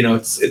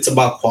it's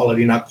about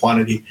quality, not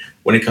quantity,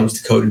 when it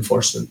comes to code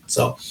enforcement.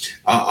 So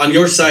on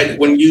your side,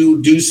 when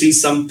you do see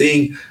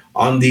something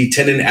on the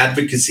tenant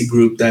advocacy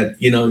group that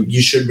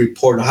you should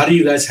report, how do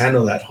you guys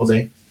handle that,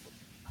 Jose?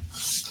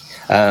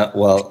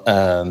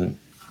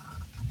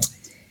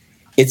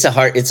 It's a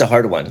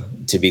hard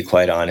one, to be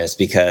quite honest,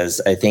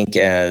 because I think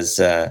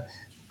I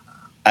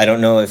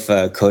don't know if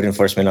code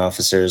enforcement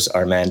officers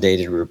are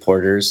mandated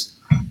reporters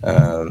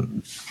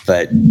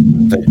But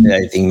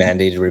I think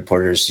mandated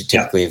reporters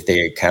typically, if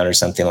they encounter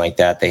something like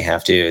that, they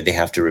have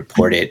to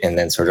report it and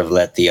then sort of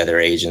let the other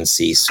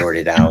agency sort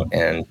it out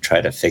and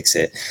try to fix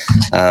it.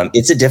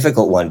 It's a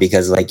difficult one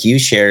because, like you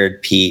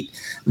shared, Pete,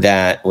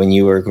 that when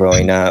you were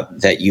growing up,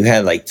 that you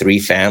had like 3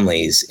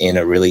 families in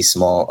a really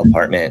small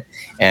apartment,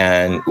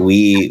 and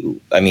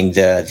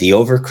the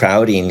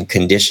overcrowding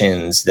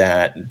conditions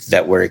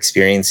that we're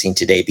experiencing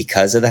today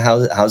because of the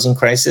housing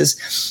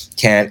crisis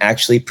can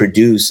actually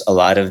produce a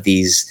lot of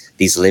these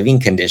living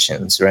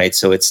conditions, right?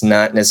 So it's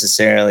not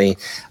necessarily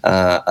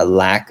a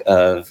lack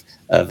of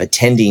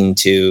attending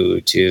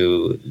to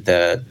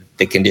the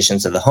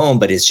conditions of the home,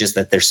 but it's just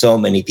that there's so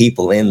many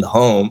people in the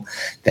home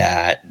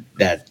that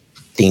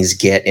things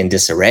get in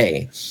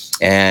disarray.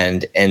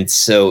 And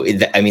so,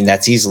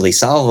 that's easily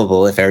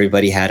solvable if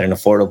everybody had an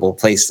affordable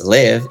place to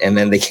live, and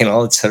then they can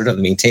all sort of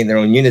maintain their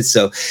own units.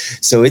 So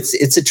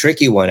it's a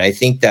tricky one. I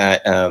think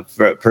that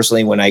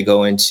personally, when I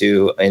go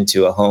into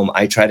a home,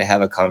 I try to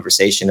have a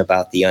conversation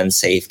about the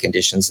unsafe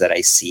conditions that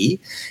I see,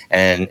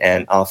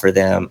 and offer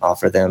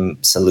them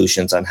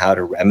solutions on how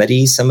to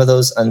remedy some of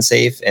those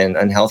unsafe and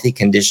unhealthy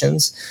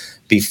conditions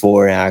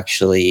before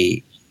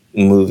actually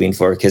moving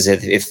forward. Because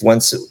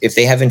if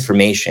they have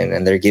information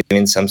and they're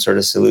giving some sort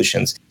of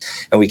solutions,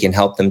 and we can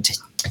help them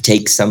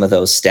take some of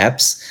those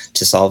steps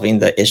to solving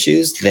the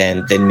issues,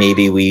 then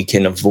maybe we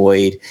can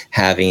avoid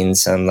having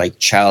some like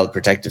child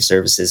protective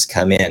services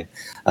come in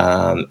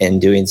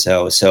and doing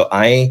so. So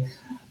I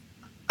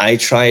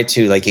try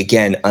to, like,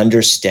 again,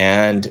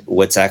 understand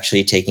what's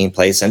actually taking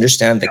place,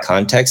 understand the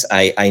context.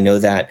 I know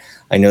that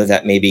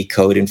maybe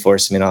code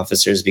enforcement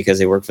officers, because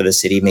they work for the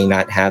city, may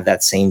not have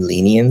that same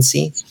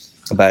leniency.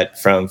 But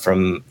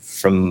from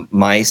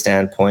my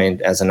standpoint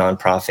as a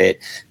nonprofit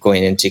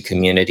going into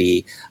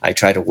community, I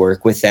try to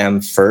work with them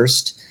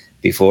first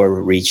before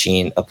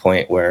reaching a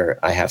point where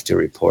I have to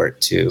report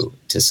to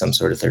some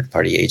sort of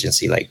third-party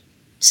agency like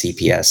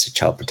CPS,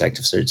 Child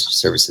Protective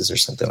Services, or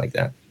something like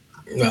that.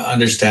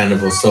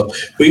 Understandable. So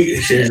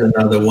here's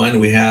another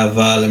one. We have,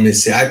 let me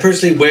see. I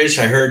personally wish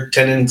I heard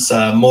tenants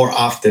more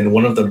often.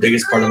 One of the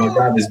biggest part of my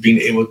job is being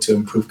able to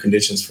improve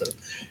conditions for them.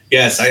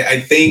 Yes,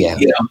 I think,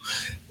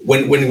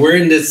 when we're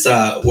in this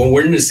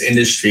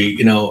industry,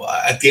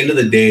 at the end of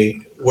the day,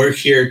 we're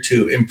here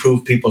to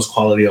improve people's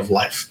quality of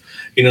life.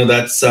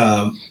 That's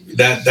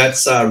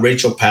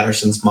Rachel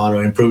Patterson's motto: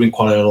 improving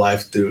quality of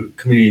life through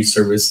community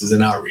services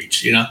and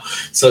outreach.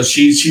 So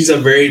she's a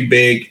very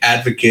big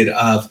advocate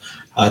of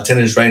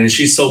tenants' right, and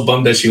she's so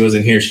bummed that she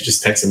wasn't here. She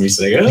just texted me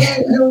saying, "Oh,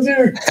 I was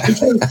there."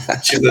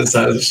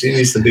 She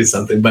needs to do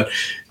something. But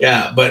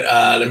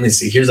let me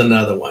see. Here's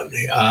another one.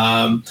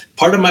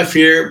 Part of my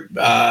fear.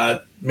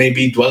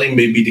 Maybe dwelling,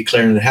 maybe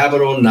declared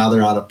uninhabitable. Now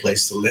they're out of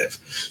place to live.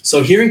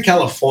 So here in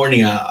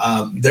California,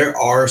 there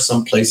are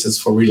some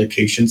places for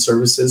relocation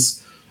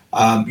services.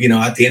 At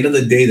the end of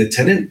the day, the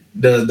tenant,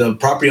 the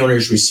property owner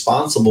is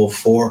responsible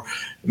for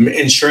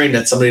ensuring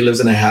that somebody lives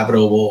in a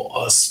habitable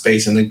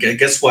space. And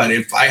guess what?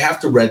 If I have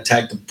to red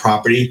tag the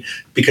property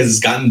because it's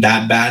gotten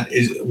that bad,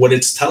 what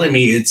it's telling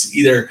me, it's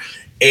either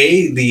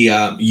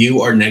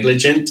you are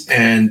negligent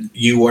and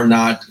you are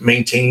not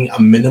maintaining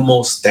a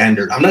minimal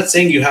standard. I'm not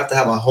saying you have to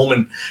have a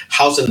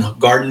house and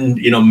garden,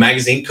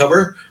 magazine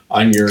cover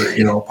on your,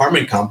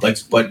 apartment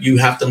complex, but you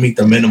have to meet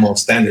the minimal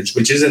standards,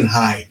 which isn't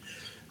high,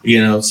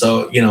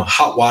 so,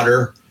 hot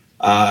water,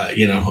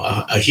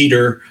 a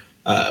heater,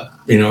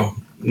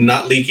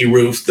 not leaky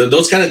roof.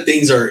 Those kind of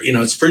things are,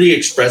 it's pretty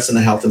expressed in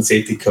the health and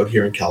safety code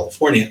here in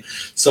California.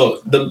 So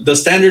the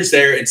standards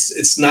there,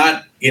 it's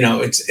not,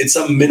 it's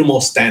a minimal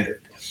standard.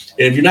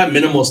 If you're not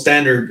minimal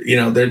standard,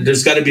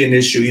 there's got to be an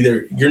issue.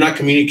 Either you're not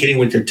communicating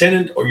with your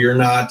tenant, or you're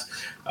not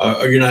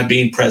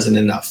being present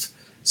enough.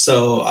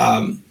 So,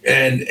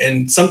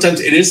 and sometimes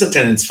it is the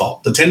tenant's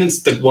fault. The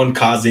tenant's the one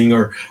causing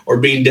or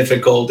being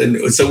difficult,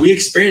 and so we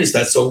experience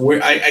that. So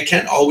I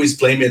can't always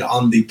blame it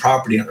on the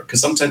property owner, because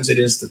sometimes it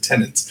is the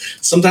tenants.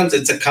 Sometimes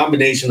it's a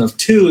combination of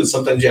two, and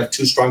sometimes you have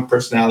two strong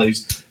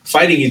personalities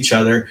fighting each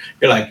other.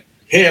 You're like,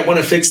 hey, I want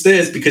to fix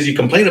this because you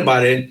complain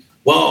about it.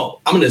 Well,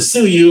 I'm going to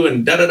sue you,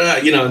 and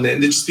and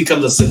then it just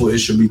becomes a civil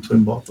issue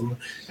between both of them.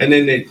 And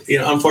then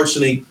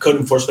unfortunately, code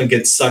enforcement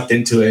gets sucked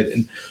into it,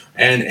 and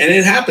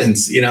it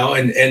happens,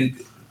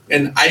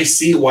 and I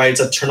see why it's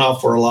a turnoff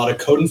for a lot of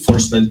code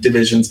enforcement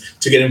divisions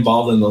to get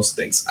involved in those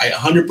things. I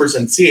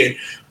 100% see it,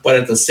 but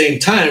at the same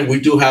time, we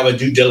do have a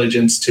due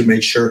diligence to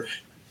make sure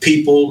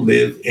people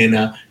live in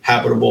a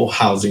habitable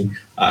housing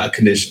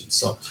condition.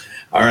 So,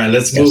 all right,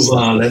 let's move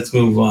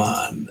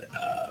on.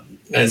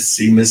 Let's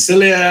see, Miss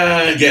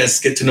Celia.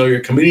 Yes, get to know your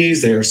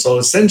communities. They are so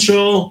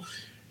essential.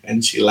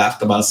 And she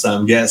laughed about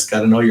some. Yes,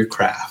 got to know your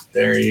craft.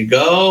 There you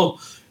go.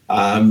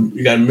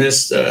 You got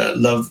Miss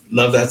love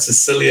that,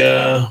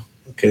 Cecilia.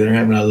 Okay, they're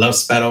having a love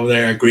spat over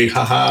there. Agree,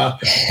 haha.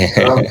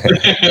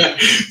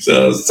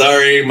 So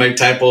sorry, my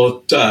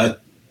typo.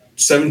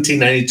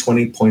 1790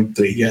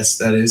 20.3. Yes,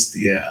 that is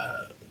the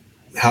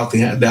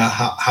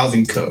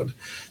housing code.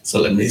 So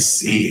let me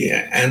see,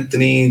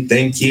 Anthony.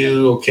 Thank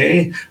you.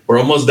 Okay, we're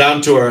almost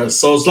down to our.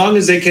 So as long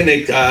as they can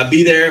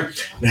be there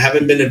and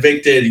haven't been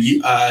evicted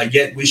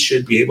yet, we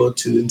should be able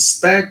to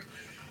inspect.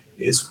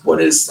 Is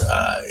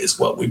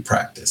what we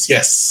practice.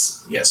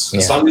 Yes. Yeah.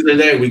 As long as they're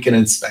there, we can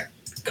inspect.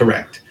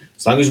 Correct.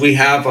 As long as we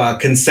have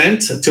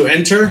consent to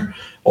enter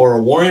or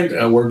a warrant,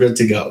 we're good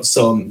to go.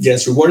 So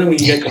yes, rewarding when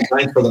you get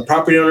compliance for the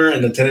property owner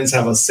and the tenants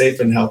have a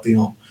safe and healthy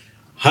home.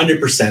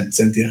 100%,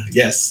 Cynthia.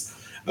 Yes.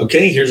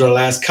 Okay, here's our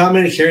last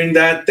comment. Hearing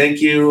that,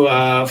 thank you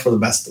for the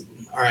best of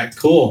them. All right,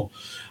 cool.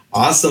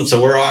 Awesome. So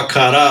we're all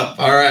caught up.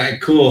 All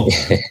right, cool.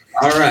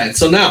 All right.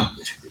 So now,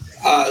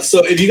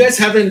 so if you guys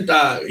haven't,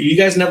 you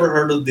guys never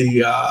heard of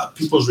the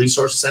People's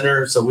Resource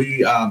Center. So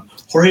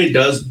Jorge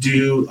has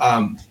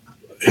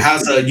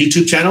a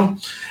YouTube channel.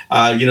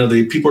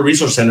 The People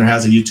Resource Center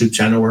has a YouTube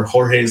channel where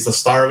Jorge is the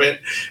star of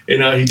it. He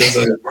does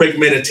a quick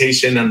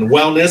meditation on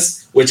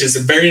wellness, which is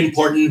very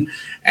important.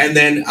 And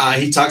then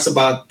he talks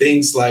about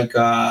things like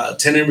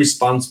tenant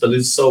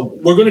responsibilities. So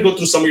we're going to go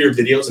through some of your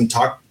videos and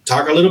talk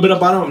a little bit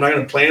about them. I'm not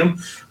going to play them,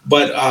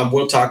 but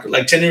we'll talk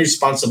like tenant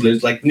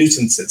responsibilities, like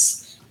nuisances.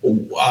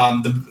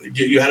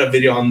 You had a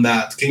video on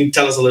that. Can you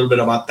tell us a little bit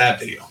about that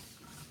video?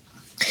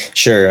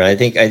 Sure. I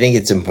think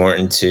it's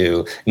important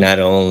to not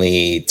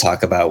only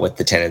talk about what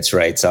the tenant's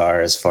rights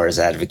are as far as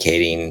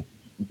advocating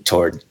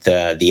toward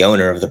the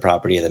owner of the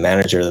property or the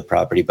manager of the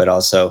property, but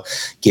also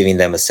giving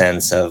them a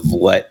sense of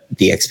what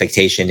the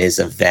expectation is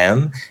of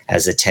them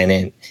as a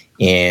tenant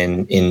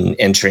in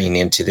entering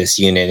into this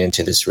unit,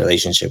 into this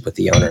relationship with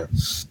the owner.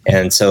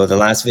 And so the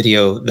last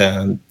video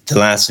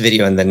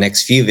and the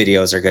next few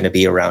videos are going to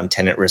be around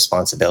tenant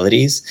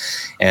responsibilities.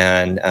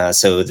 And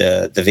so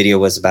the video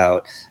was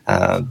about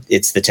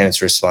it's the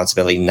tenant's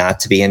responsibility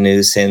not to be a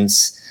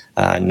nuisance,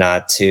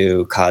 not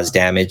to cause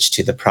damage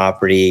to the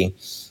property,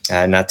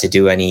 not to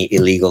do any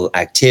illegal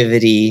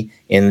activity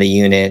in the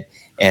unit,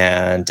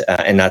 and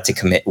not to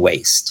commit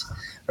waste.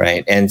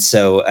 Right. And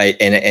so I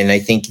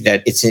think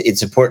that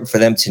it's important for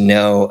them to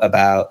know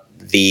about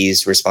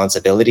these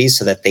responsibilities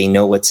so that they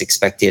know what's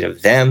expected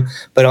of them,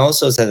 but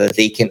also so that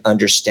they can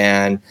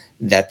understand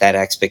that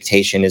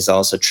expectation is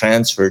also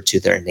transferred to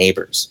their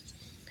neighbors.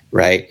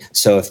 Right.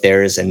 So if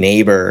there is a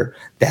neighbor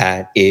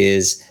that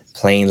is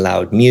playing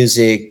loud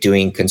music,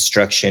 doing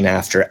construction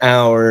after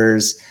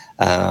hours,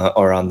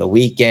 or on the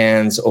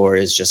weekends, or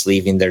is just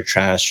leaving their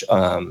trash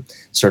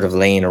sort of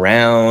laying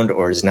around,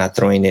 or is not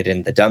throwing it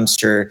in the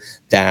dumpster,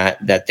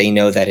 that they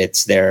know that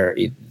it's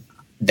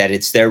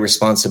their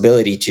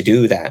responsibility to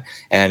do that.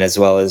 And as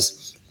well as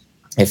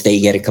if they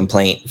get a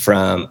complaint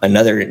from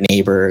another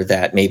neighbor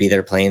that maybe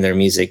they're playing their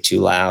music too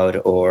loud,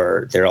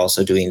 or they're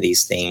also doing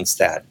these things,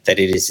 that it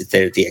is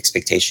the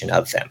expectation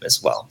of them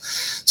as well,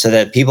 so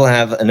that people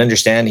have an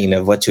understanding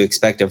of what to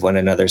expect of one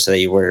another, so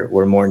that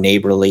we're more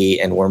neighborly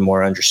and we're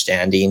more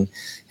understanding,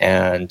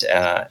 and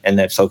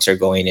that folks are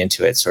going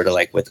into it sort of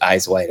like with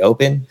eyes wide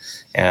open,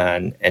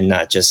 and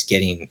not just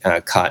getting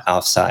caught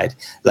offside.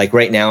 Like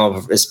right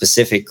now,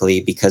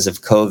 specifically because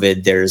of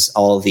COVID, there's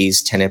all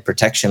these tenant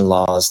protection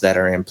laws that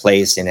are in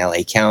place in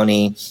LA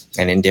County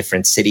and in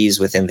different cities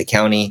within the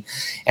county.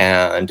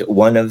 And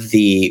one of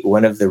the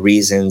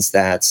reasons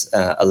that's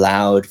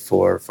allowed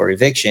for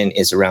eviction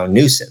is around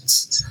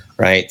nuisance,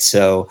 right?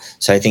 So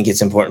I think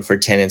it's important for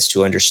tenants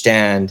to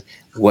understand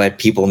what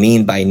people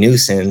mean by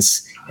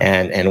nuisance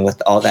and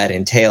what all that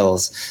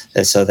entails,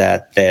 so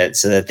that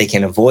they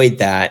can avoid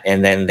that,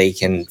 and then they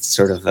can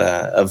sort of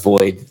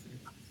avoid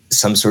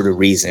some sort of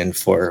reason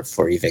for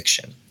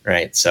eviction,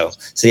 right? So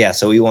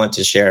we want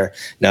to share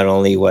not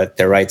only what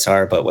their rights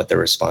are, but what their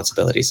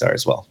responsibilities are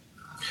as well.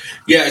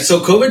 Yeah,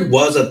 so COVID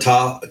was a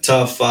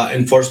tough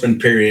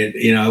enforcement period.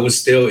 I was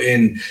still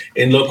in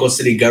local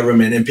city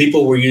government, and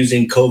people were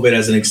using COVID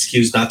as an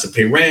excuse not to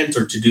pay rent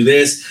or to do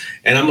this.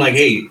 And I'm like,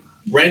 hey,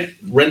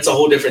 rent's a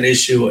whole different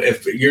issue.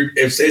 If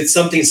it's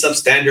something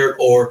substandard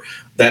or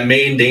that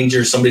may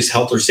endanger somebody's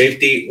health or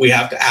safety, we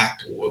have to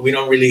act. We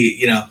don't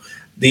really,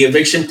 the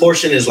eviction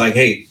portion is like,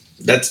 hey,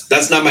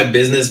 that's not my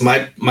business.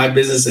 My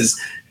business is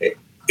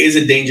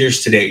it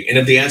dangerous today? And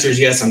if the answer is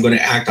yes, I'm going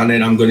to act on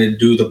it. I'm going to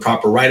do the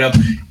proper write-up.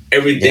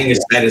 Everything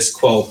is status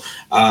quo.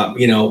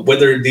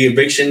 Whether the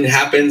eviction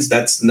happens,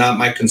 that's not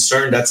my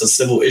concern. That's a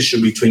civil issue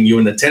between you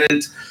and the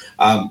tenant.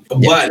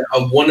 But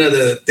one of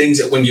the things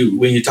that when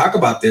you talk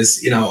about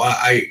this,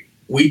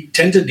 we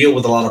tend to deal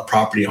with a lot of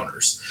property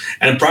owners,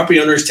 and property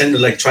owners tend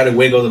to try to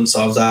wiggle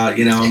themselves out.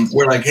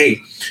 We're like,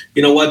 hey,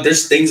 you know what?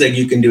 There's things that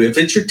you can do. If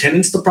it's your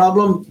tenant's the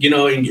problem,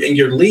 in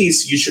your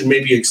lease, you should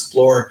maybe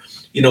explore,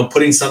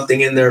 putting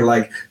something in there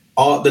like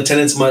all the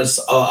tenants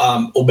must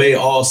obey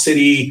all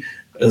city,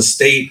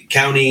 state,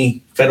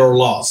 county, federal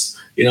laws.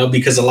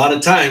 Because a lot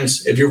of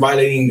times if you're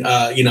violating,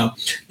 I'm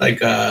going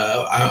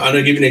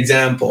to give you an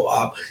example.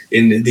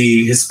 In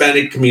the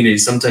Hispanic community,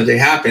 sometimes it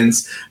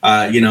happens,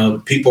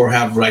 people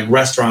have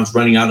restaurants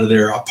running out of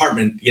their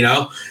apartment,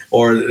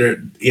 or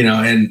they're,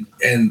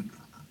 and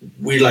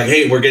we're like,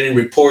 hey, we're getting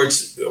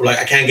reports, like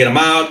I can't get them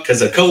out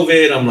because of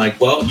COVID. I'm like,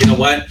 well, you know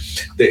what?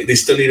 They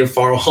still need to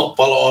follow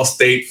all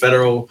state,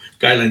 federal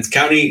guidelines.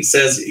 County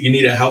says you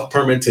need a health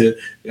permit to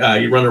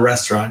you run a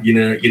restaurant. You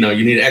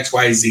need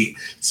XYZ.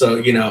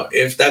 So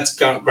if that's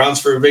grounds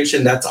for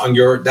eviction, that's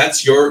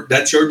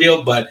your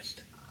deal. But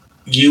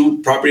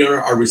you, property owner,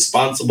 are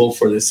responsible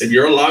for this. If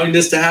you're allowing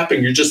this to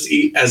happen, you're just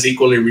as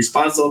equally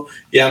responsible.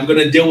 Yeah, I'm going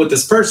to deal with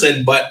this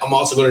person, but I'm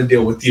also going to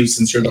deal with you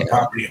since you're the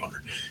property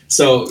owner.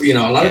 So, a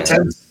lot of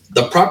times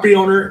the property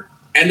owner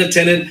and the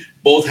tenant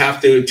both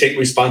have to take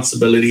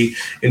responsibility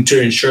and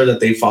to ensure that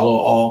they follow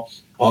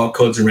all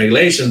codes and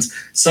regulations.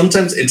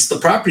 Sometimes it's the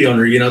property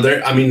owner,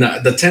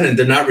 the tenant,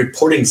 they're not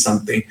reporting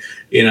something.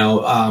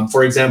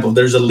 For example,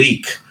 there's a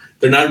leak.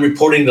 They're not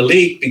reporting the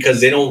leak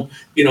because they don't,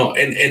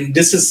 and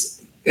this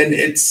is, and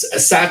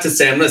it's sad to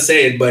say, I'm going to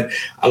say it, but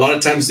a lot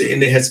of times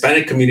in the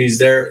Hispanic communities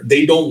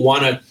they don't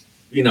want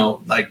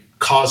to,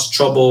 cause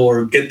trouble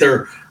or get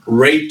their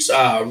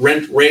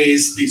rent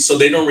raised, so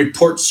they don't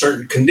report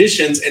certain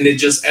conditions, and it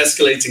just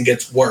escalates and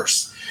gets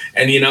worse.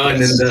 And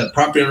and then the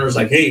property owner is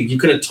like, hey, you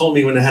could have told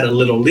me when I had a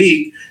little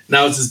leak.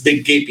 Now it's this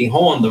big gaping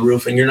hole on the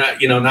roof, and you're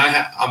not,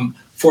 now I'm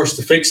forced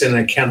to fix it and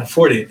I can't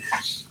afford it.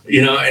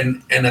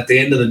 And at the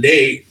end of the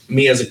day,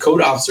 me as a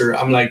code officer,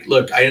 I'm like,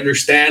 look, I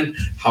understand.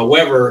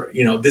 However,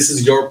 this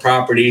is your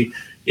property.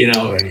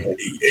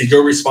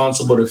 You're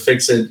responsible to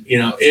fix it.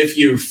 If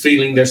you're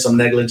feeling there's some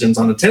negligence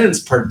on the tenant's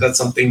part, that's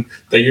something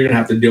that you're going to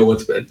have to deal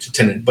with the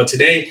tenant. But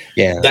today,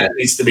 that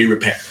needs to be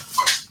repaired.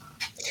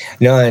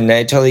 No, and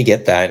I totally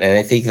get that. And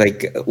I think,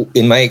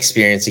 in my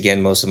experience,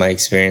 again, most of my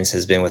experience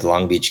has been with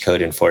Long Beach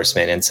code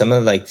enforcement, and some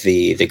of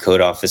the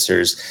code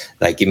officers,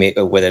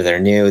 whether they're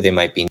new, they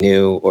might be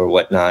new or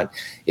whatnot,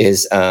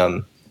 is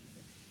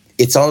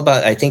it's all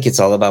about, I think it's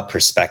all about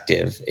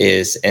perspective.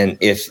 And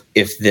if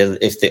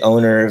the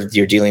owner,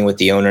 you're dealing with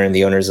the owner and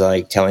the owner's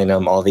like telling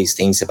them all these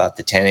things about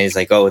the tenant, is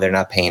like, oh, they're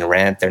not paying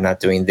rent, they're not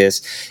doing this.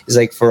 It's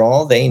like, for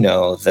all they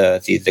know,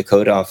 the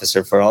code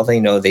officer, for all they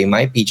know, they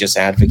might be just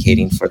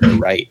advocating for their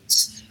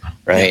rights.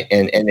 Right.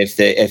 And if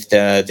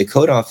the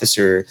code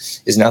officer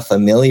is not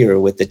familiar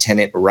with the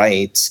tenant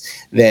rights,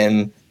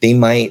 then they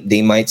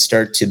might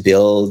start to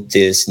build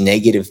this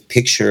negative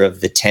picture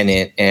of the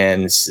tenant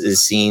and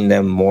seeing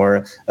them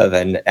more of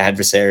an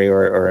adversary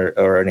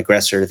or an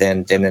aggressor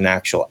than an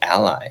actual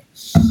ally.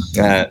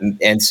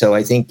 And so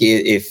I think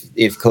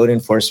if code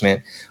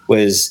enforcement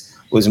was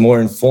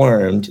more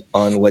informed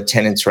on what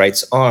tenants'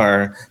 rights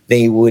are,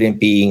 they wouldn't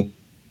be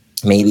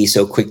maybe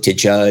so quick to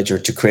judge or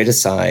to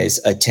criticize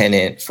a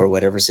tenant for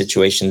whatever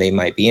situation they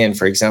might be in.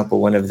 For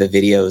example, one of the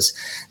videos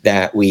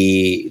that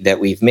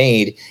we've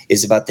made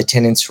is about the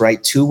tenant's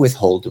right to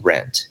withhold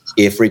rent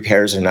if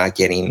repairs are not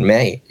getting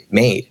made.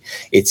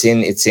 It's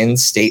in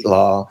state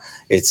law.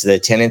 It's the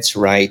tenant's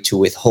right to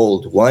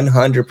withhold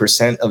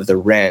 100% of the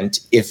rent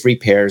if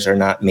repairs are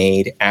not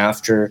made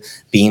after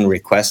being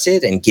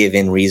requested and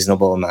given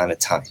reasonable amount of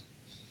time.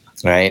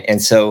 Right.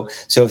 And so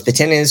if the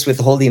tenant is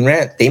withholding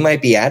rent, they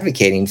might be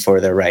advocating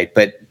for their right.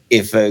 But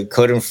if a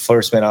code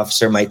enforcement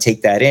officer might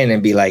take that in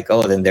and be like,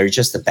 oh, then they're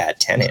just a bad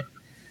tenant.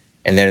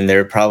 And then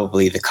they're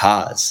probably the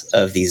cause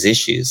of these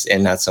issues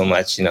and not so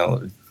much,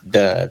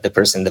 the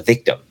person, the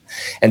victim.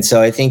 And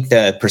so I think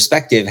the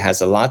perspective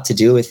has a lot to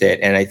do with it.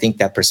 And I think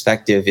that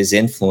perspective is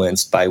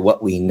influenced by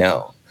what we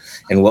know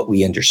and what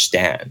we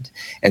understand.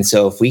 And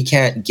so if we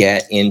can't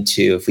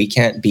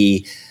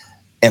be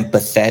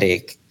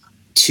empathetic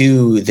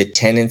to the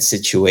tenant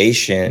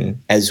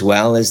situation as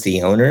well as the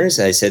owners,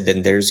 I said,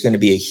 then there's going to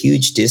be a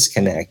huge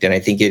disconnect. And I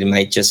think it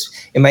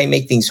might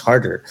make things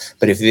harder.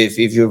 But if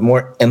you're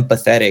more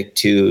empathetic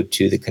to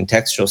the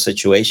contextual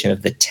situation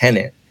of the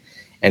tenant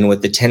and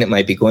what the tenant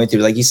might be going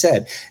through, like you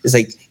said, it's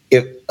like,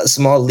 if a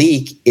small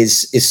leak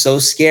is so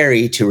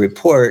scary to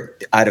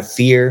report out of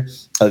fear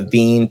of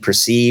being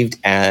perceived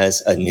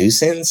as a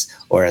nuisance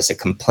or as a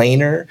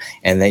complainer,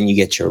 and then you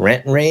get your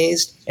rent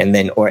raised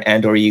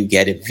or you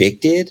get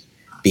evicted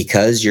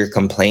because you're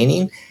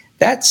complaining,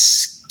 that's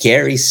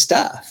scary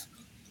stuff,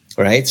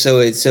 right? So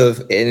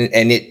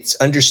it's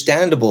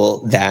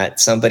understandable that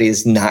somebody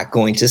is not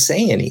going to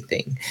say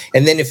anything.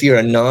 And then if you're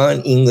a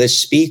non-English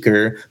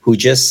speaker who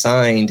just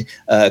signed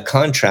a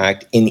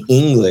contract in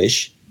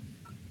English,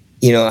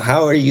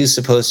 how are you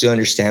supposed to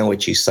understand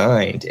what you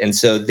signed? And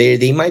so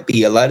they might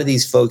be, a lot of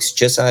these folks,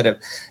 just out of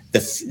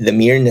the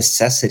mere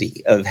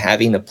necessity of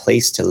having a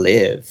place to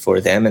live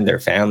for them and their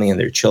family and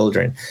their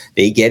children,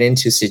 they get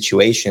into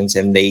situations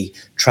and they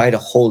try to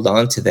hold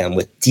on to them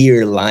with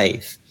dear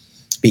life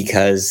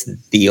because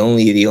the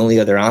only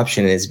other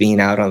option is being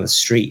out on the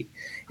street.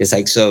 It's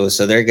like, so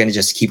they're going to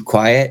just keep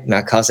quiet,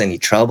 not cause any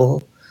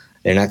trouble.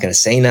 They're not going to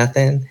say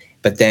nothing.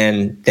 But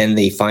then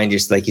they find,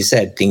 just like you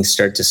said, things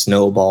start to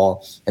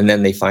snowball, and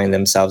then they find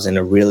themselves in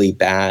a really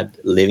bad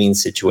living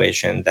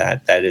situation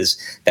that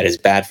is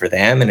bad for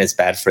them, and it's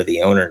bad for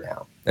the owner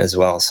now as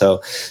well.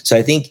 So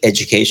I think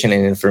education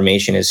and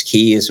information is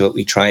key. Is what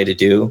we try to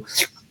do.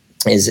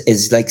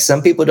 Is like,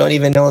 some people don't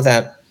even know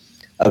that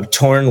a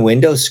torn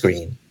window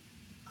screen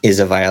is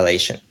a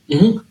violation.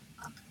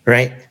 Mm-hmm.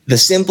 right? The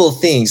simple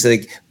things,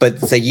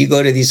 but you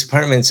go to these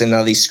apartments and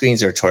all these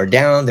screens are torn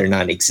down, they're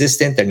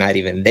non-existent, they're not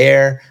even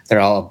there, they're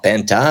all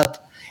bent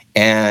up,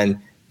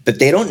 but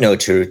they don't know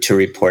to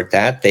report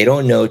that. They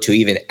don't know to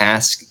even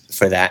ask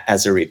for that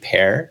as a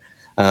repair.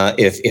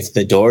 If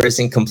the door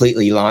isn't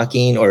completely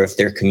locking, or if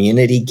their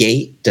community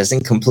gate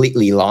doesn't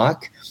completely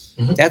lock,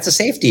 that's a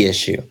safety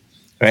issue,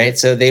 right?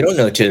 So they don't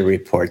know to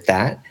report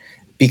that,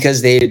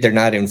 because they're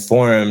not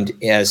informed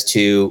as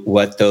to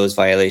what those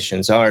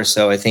violations are.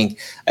 So I think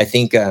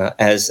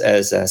as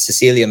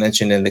Cecilia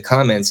mentioned in the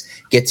comments,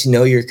 get to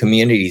know your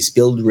communities,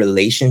 build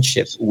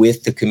relationship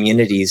with the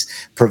communities,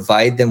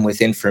 provide them with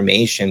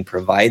information,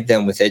 provide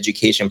them with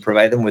education,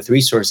 provide them with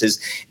resources,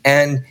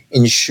 and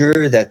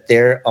ensure that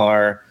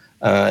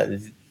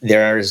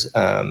there's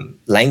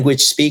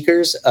language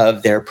speakers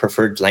of their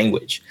preferred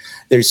language.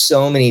 There's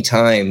so many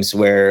times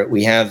where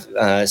we have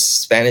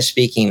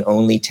Spanish-speaking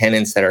only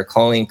tenants that are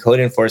calling code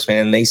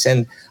enforcement, and they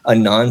send a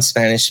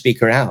non-Spanish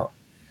speaker out.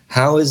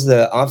 How is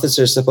the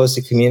officer supposed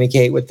to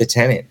communicate with the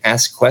tenant,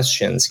 ask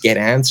questions, get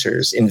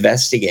answers,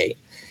 investigate,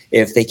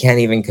 if they can't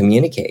even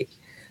communicate?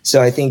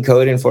 So I think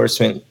code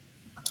enforcement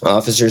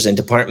officers and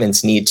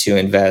departments need to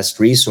invest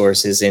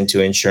resources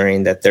into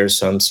ensuring that there's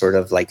some sort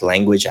of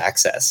language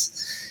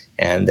access,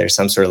 and there's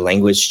some sort of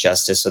language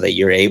justice, so that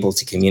you're able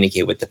to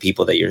communicate with the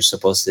people that you're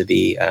supposed to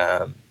be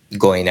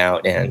going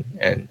out and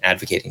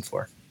advocating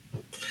for.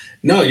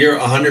 No, you're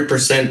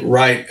 100%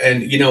 right.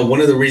 And,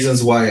 one of the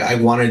reasons why I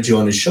wanted you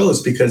on the show is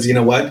because, you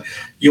know what,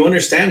 you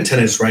understand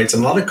tenants' rights,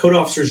 and a lot of code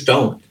officers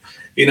don't.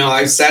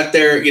 I sat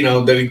there,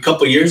 a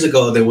couple of years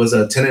ago, there was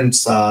a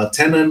tenant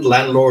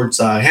landlord's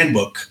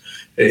handbook.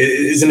 It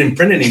isn't in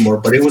print anymore,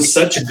 but it was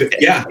such a good,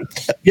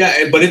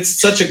 but it's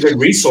such a good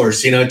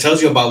resource. It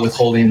tells you about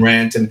withholding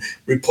rent and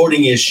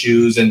reporting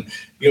issues and,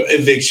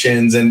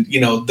 evictions and,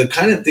 the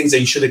kind of things that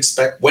you should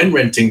expect when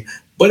renting.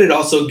 But it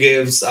also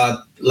gives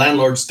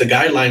landlords the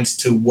guidelines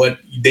to what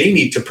they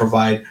need to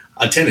provide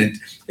a tenant.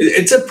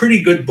 It's a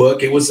pretty good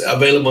book. It was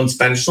available in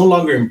Spanish, no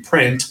longer in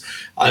print.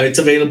 It's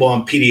available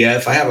on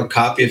PDF. I have a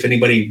copy if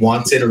anybody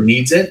wants it or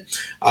needs it.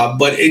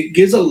 But it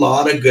gives a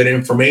lot of good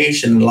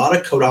information. A lot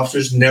of code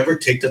officers never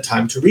take the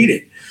time to read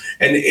it.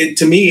 And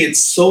to me, it's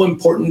so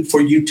important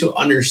for you to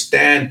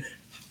understand,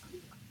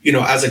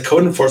 as a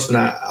code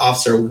enforcement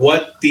officer,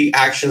 what the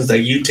actions that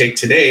you take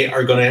today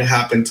are going to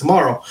happen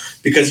tomorrow.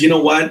 Because you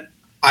know what?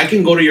 I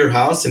can go to your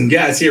house and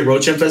I see a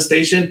roach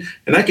infestation,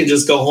 and I can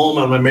just go home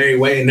on my merry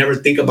way and never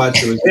think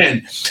about you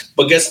again.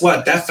 But guess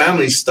what? That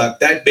family's stuck.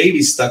 That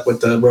baby's stuck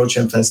with the roach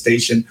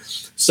infestation.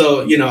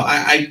 So,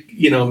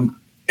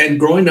 and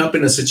growing up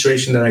in a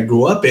situation that I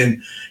grew up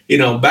in,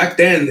 back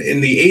then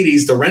in the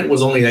 80s, the rent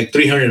was only like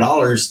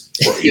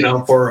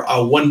 $300 for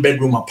a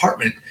 1-bedroom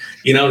apartment.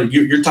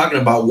 You're talking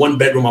about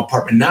 1-bedroom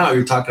apartment now.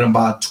 You're talking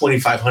about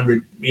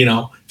 $2,500,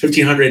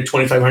 $1,500,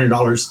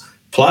 $2,500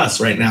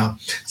 plus right now.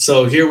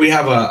 So here we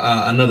have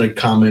another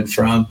comment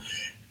from,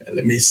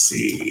 let me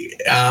see,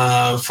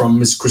 from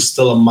Miss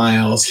Christella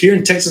Miles. Here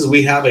in Texas,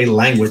 we have a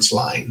language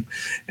line.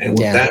 And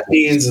what that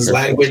means is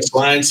language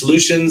line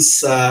solutions,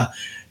 to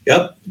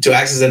act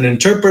as an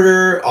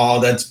interpreter.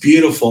 Oh, that's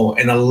beautiful.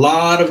 And a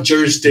lot of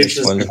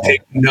jurisdictions can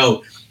take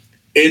note.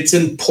 It's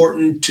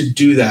important to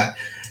do that.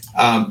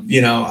 I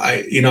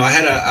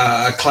had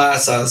a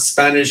class,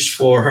 Spanish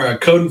for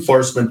code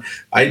enforcement.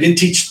 I didn't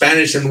teach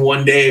Spanish in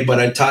one day, but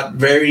I taught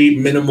very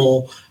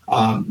minimal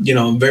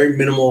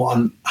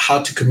on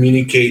how to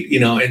communicate,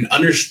 and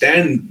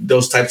understand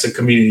those types of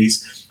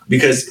communities.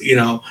 Because,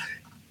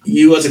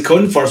 you as a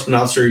code enforcement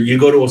officer, you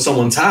go to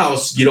someone's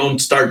house, you don't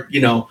start,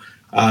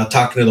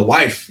 talking to the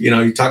wife,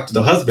 you talk to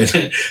the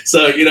husband.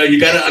 So, you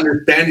got to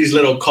understand these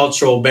little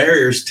cultural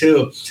barriers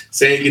too.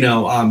 Say,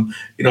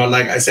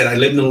 like I said, I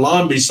lived in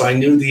Long Beach, so I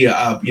knew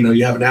the,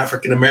 you have an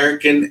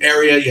African-American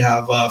area, you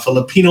have a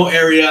Filipino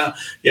area,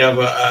 you have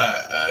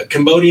a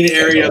Cambodian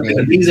area,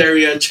 Vietnamese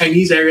area,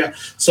 Chinese area.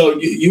 So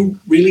you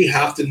really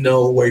have to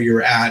know where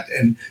you're at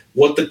and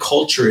what the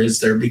culture is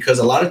there, because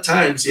a lot of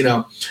times,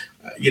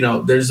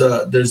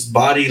 there's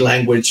body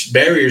language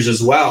barriers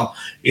as well.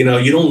 You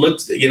don't look,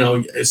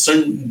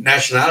 certain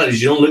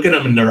nationalities, you don't look at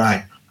them in their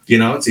eye.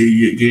 So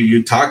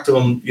you talk to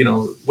them,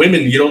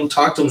 women, you don't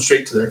talk to them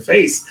straight to their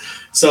face.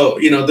 So,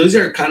 those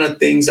are kind of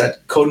things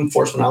that code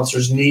enforcement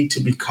officers need to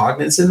be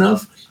cognizant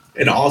of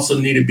and also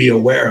need to be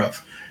aware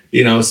of,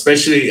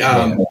 especially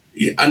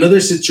another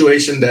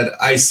situation that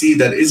I see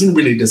that isn't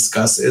really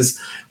discussed is,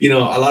 a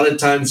lot of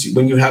times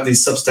when you have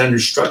these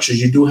substandard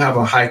structures, you do have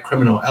a high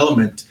criminal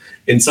element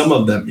in some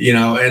of them,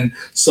 and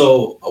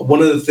so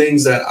one of the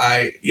things that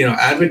I,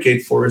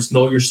 advocate for is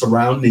know your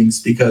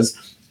surroundings, because,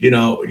 you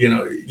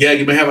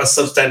may have a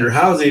substandard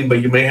housing,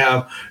 but you may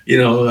have,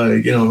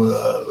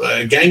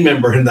 a gang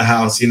member in the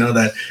house,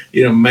 that,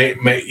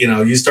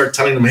 you start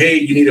telling them, hey,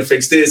 you need to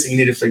fix this and you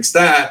need to fix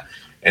that.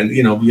 And,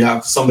 you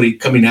have somebody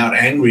coming out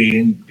angry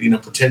and,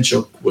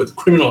 potential with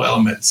criminal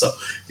elements. So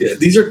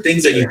these are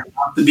things that you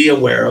have to be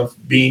aware of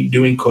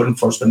doing code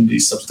enforcement in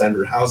these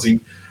substandard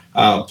housing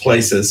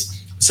places.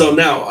 So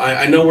now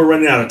I know we're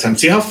running out of time.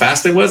 See how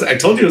fast it was? I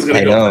told you it was going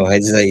to I go. know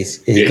it's like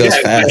it goes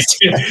fast.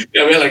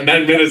 Yeah, we had like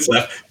 9 minutes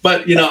left.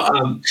 But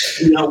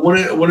one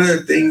of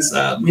the things,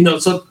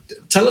 so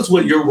tell us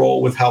what your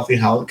role with Healthy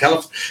Housing.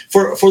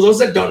 For those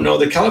that don't know,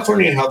 the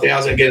California Healthy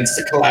Housing, again, it's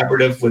a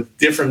collaborative with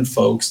different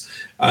folks.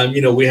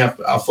 We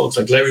have folks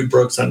like Larry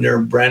Brooks on there,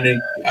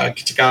 Brandon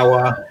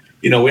Kitagawa.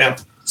 We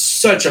have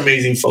such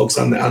amazing folks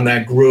on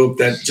that group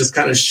that just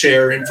kind of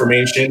share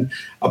information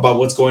about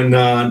what's going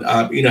on.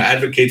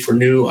 Advocate for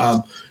new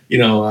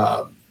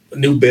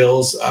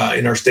bills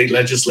in our state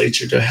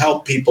legislature to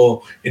help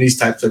people in these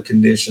types of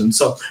conditions.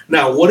 So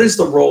now, what is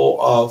the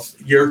role of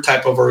your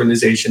type of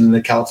organization in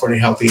the California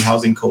Healthy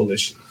Housing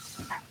Coalition?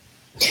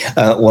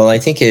 Well, I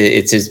think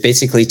it's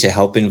basically to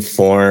help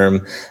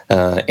inform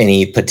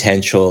any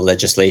potential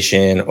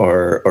legislation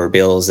or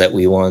bills that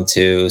we want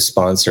to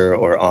sponsor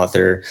or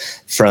author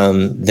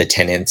from the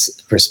tenant's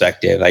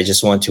perspective. I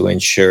just want to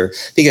ensure,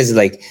 because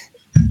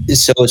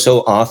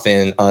so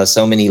often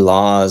so many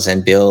laws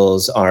and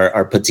bills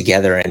are put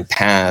together and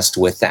passed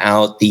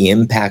without the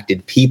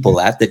impacted people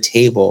at the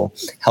table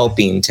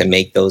helping to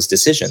make those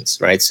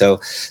decisions, right? So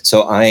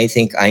I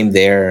think I'm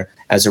there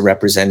as a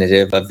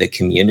representative of the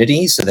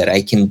community so that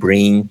I can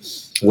bring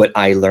what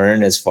I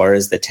learn as far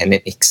as the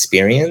tenant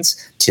experience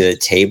to the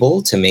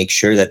table to make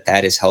sure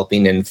that is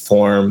helping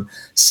inform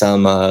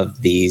some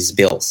of these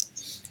bills.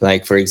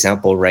 Like, for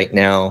example, right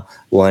now,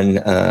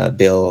 one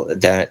bill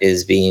that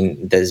is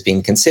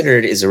being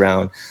considered is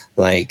around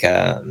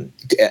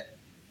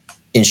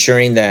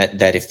ensuring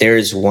that if there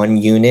is one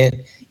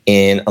unit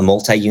in a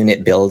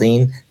multi-unit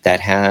building that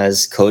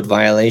has code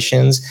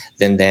violations,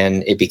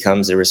 then it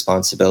becomes a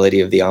responsibility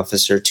of the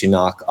officer to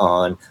knock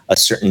on a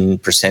certain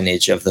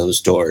percentage of those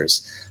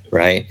doors,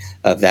 right,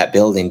 of that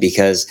building.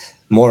 Because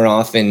more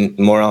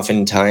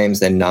often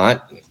times than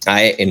not,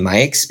 in my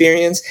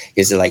experience,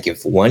 is like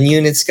if one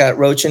unit's got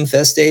roach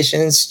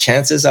infestations,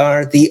 chances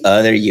are the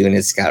other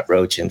unit's got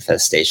roach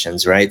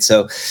infestations, right?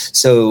 So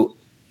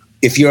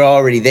if you're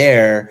already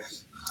there,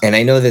 and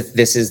I know that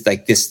this is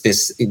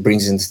it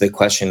brings into the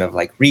question of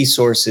like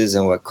resources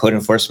and what code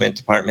enforcement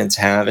departments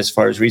have as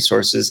far as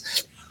resources,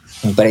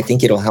 but I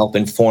think it'll help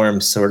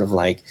inform sort of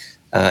like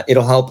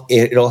it'll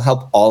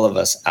help all of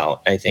us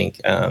out, I think,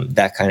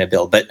 that kind of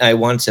bill. But I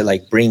want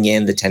to bring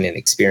in the tenant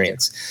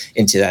experience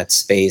into that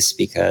space,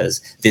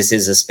 because this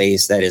is a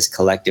space that is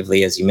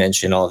collectively, as you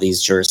mentioned, all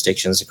these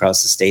jurisdictions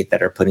across the state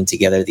that are putting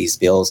together these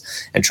bills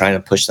and trying to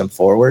push them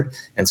forward.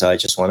 And so I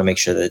just want to make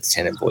sure that the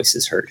tenant voice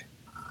is heard.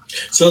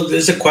 So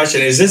there's a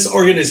question: is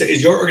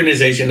your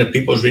organization, the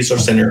People's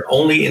Resource Center,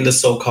 only in the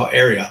SoCal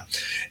area?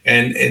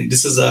 And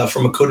this is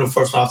from a code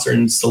enforcement officer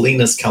in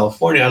Salinas,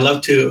 California. I'd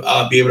love to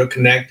be able to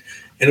connect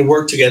and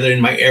work together in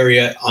my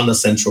area on the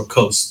Central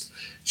Coast.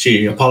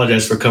 She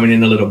apologized for coming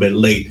in a little bit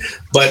late,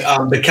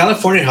 but the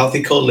California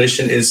Healthy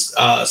Coalition is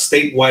a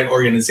statewide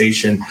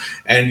organization,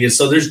 and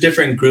so there's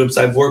different groups.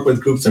 I've worked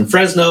with groups in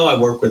Fresno. I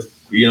work with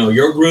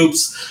your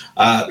groups,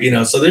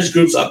 so there's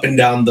groups up and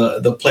down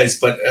the place.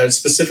 But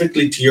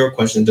specifically to your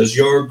question, does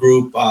your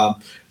group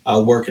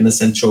work in the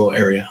central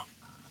area?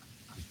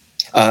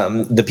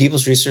 The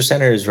People's Resource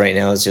Center right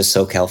now is just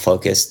SoCal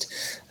focused.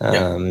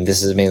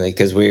 This is mainly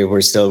because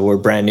we're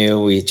brand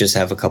new. We just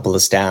have a couple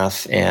of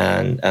staff,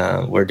 and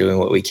we're doing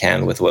what we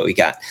can with what we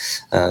got.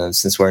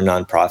 Since we're a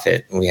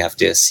nonprofit, we have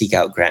to seek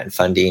out grant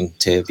funding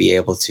to be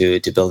able to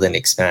build and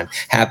expand.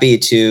 Happy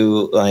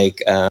to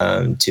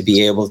to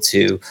be able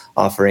to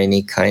offer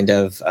any kind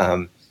of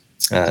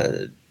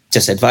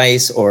just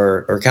advice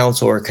or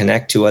counsel or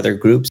connect to other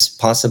groups,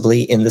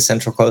 possibly in the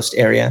Central Coast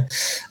area,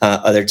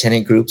 other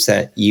tenant groups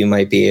that you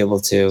might be able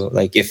to,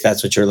 if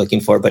that's what you're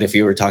looking for. But if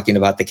you were talking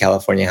about the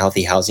California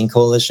Healthy Housing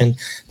Coalition,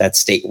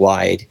 that's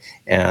statewide,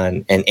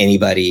 and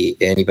anybody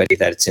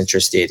that's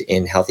interested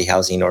in healthy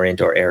housing or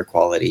indoor air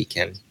quality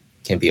can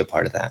be a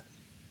part of that.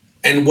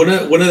 And one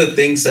of the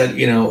things that,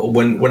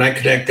 when I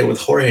connected with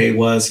Jorge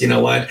was,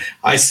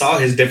 I saw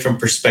his different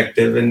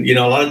perspective. And,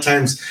 a lot of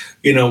times,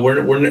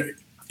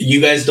 you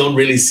guys don't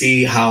really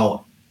see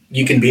how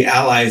you can be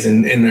allies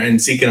in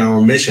seeking our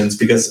missions,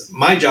 because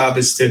my job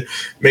is to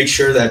make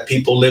sure that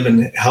people live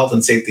in health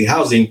and safety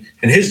housing,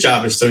 and his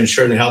job is to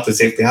ensure the health and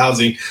safety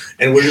housing.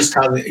 And we're just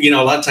causing,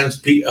 a lot of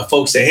times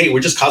folks say, hey,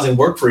 we're just causing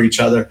work for each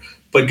other.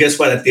 But guess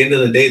what? At the end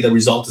of the day, the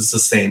result is the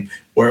same.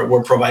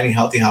 We're providing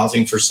healthy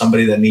housing for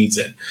somebody that needs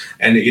it.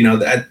 And,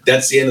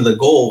 that's the end of the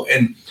goal.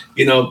 And,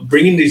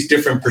 bringing these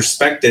different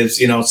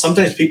perspectives,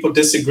 sometimes people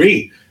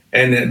disagree.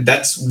 And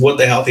that's what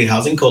the Healthy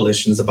Housing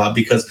Coalition is about,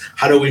 because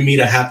how do we meet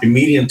a happy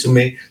medium to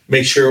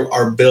make sure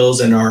our bills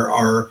and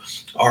our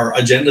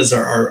agendas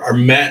are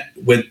met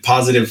with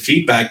positive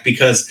feedback?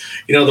 Because,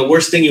 the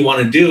worst thing you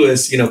want to do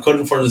is,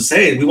 code enforcement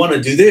say, we want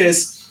to do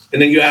this,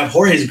 And then you have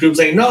Jorge's group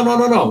saying,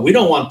 no, we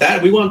don't want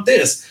that. We want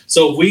this.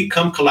 So if we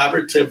come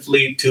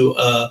collaboratively to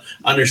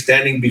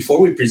understanding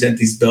before we present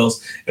these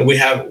bills, and we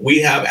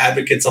have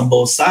advocates on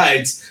both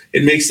sides,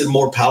 it makes it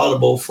more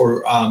palatable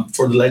for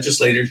the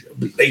legislature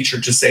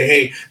to say,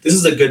 hey, this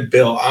is a good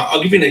bill.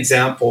 I'll give you an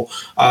example.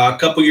 A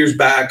couple years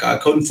back,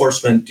 code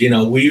enforcement,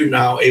 we are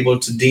now able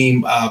to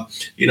deem,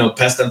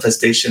 pest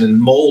infestation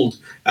and mold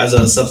as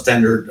a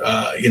substandard.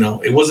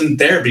 It wasn't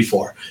there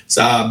before.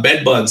 So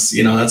bed bugs,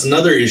 that's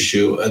another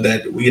issue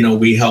that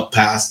we help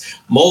pass.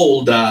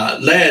 Mold,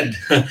 lead.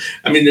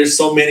 I mean, there's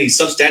so many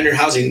substandard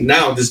housing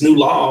now. This new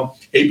law,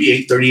 AB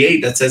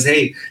 838, that says,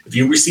 hey, if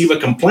you receive a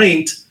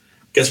complaint,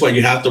 guess what?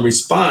 You have to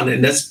respond,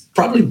 and that's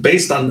probably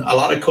based on a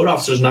lot of code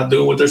officers not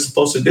doing what they're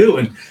supposed to do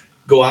and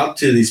go out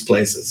to these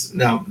places.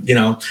 Now,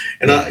 a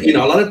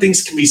lot of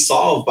things can be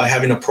solved by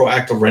having a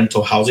proactive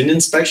rental housing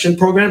inspection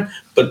program.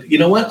 But you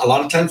know what? A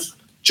lot of times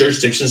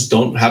jurisdictions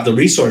don't have the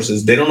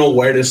resources. They don't know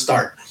where to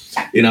start.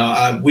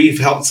 We've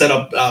helped set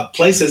up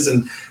places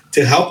and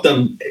to help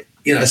them,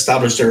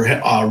 establish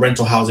their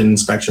rental housing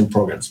inspection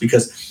programs,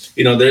 because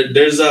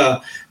there's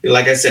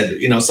like I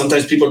said,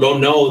 sometimes people don't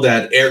know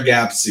that air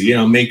gaps,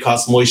 may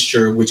cause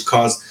moisture, which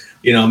cause,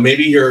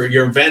 maybe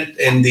your vent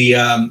in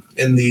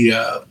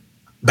the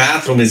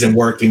bathroom isn't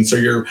working, so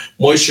your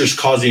moisture is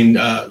causing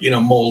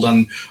mold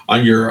on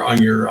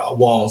your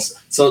walls.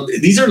 So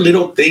these are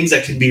little things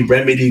that can be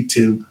remedied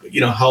to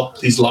help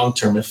these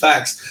long-term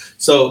effects.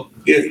 So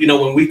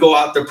when we go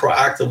out there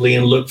proactively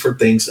and look for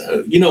things,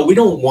 we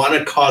don't want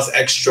to cause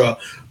extra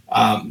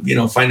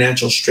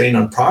financial strain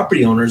on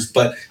property owners,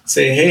 but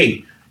say,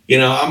 hey,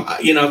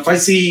 if I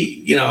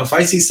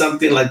see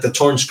something like the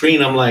torn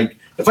screen, I'm like,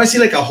 if I see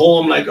like a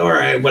hole, I'm like, all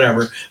right,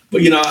 whatever.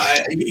 But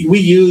we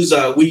use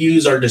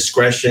our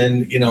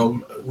discretion.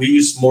 We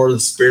use more of the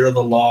spirit of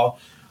the law.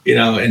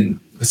 And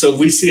so if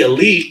we see a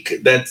leak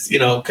that's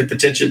could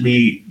potentially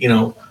be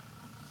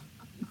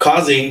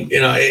causing,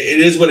 it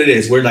is what it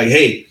is. We're like,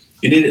 hey,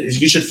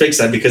 you should fix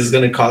that because it's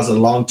going to cause a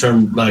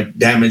long-term like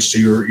damage to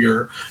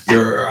your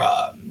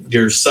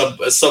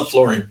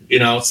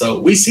subflooring. So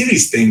we see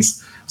these things.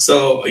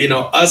 So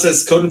us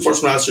as code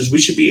enforcement officers, we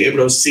should be able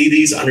to see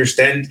these,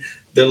 understand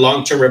the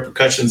long-term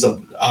repercussions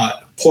of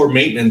poor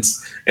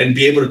maintenance, and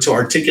be able to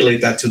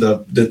articulate that to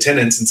the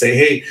tenants and say,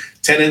 hey,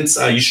 tenants,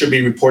 you should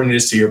be reporting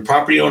this to your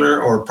property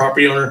owner, or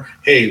property owner,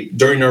 hey,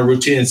 during our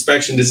routine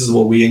inspection, this is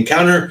what we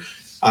encounter.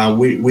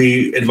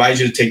 We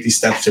advise you to take these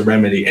steps to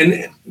remedy.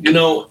 And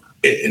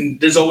and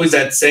there's always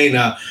that saying,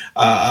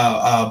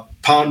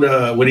 pound,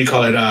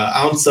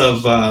 ounce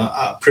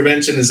of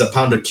prevention is a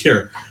pound of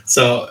cure.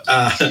 So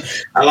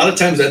a lot of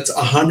times that's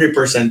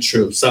 100%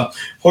 true. So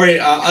Jorge,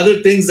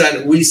 other things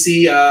that we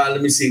see,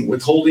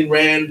 withholding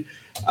rent,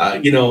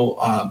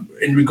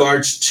 in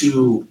regards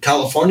to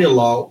California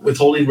law,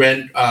 withholding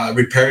rent,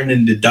 repairing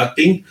and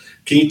deducting.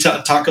 Can you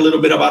talk a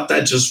little bit about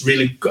that? Just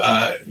really,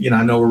 I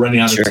know we're running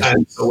out of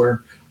time, so we're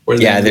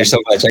there's so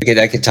much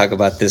I could talk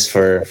about this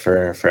for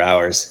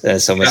hours.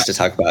 There's so much to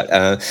talk about.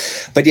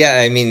 But yeah,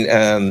 I mean,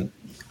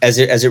 as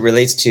it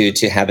relates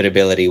to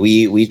habitability,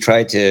 we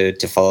try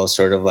to follow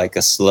sort of like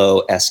a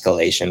slow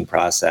escalation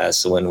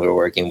process when we're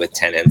working with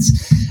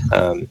tenants.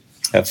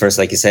 First,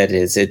 like you said,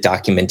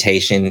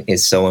 documentation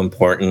is so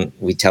important.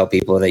 We tell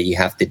people that you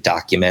have to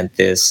document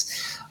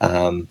this,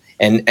 and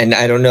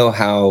I don't know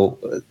how.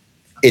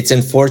 It's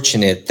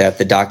unfortunate that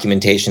the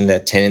documentation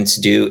that tenants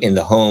do in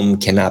the home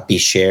cannot be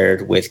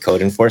shared with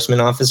code enforcement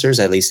officers.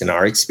 At least in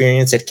our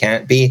experience, it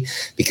can't be,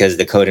 because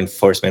the code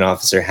enforcement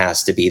officer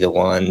has to be the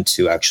one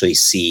to actually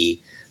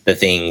see the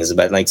things.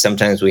 But like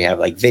sometimes we have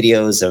like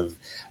videos of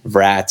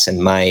rats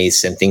and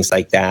mice and things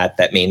like that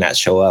may not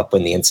show up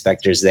when the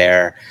inspector's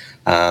there.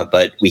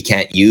 But we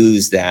can't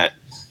use that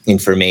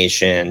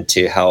information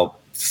to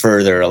help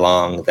further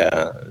along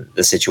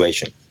the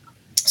situation.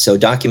 So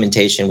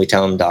documentation, we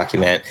tell them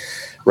document,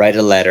 write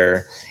a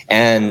letter.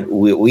 And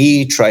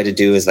we try to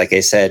do is, like I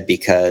said,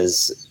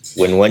 because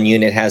when one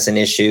unit has an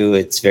issue,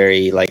 it's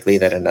very likely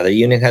that another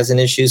unit has an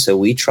issue. So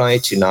we try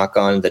to knock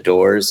on the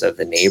doors of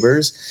the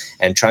neighbors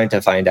and trying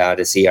to find out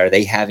to see, are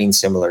they having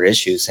similar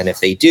issues? And if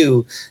they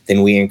do,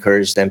 then we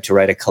encourage them to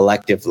write a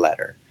collective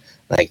letter,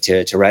 like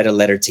to write a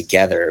letter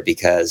together,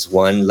 because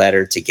one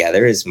letter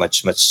together is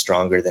much, much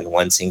stronger than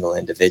one single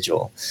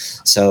individual.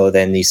 So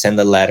then you send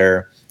the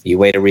letter. You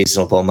wait a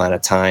reasonable amount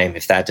of time.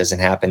 If that doesn't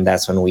happen,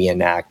 that's when we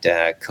enact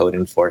code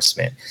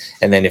enforcement.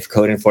 And then if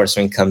code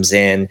enforcement comes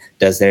in,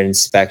 does their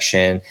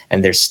inspection,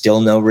 and there's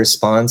still no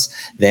response,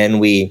 then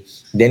we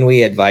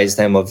advise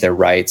them of their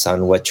rights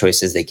on what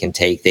choices they can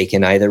take. They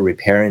can either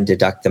repair and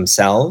deduct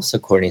themselves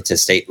according to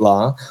state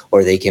law,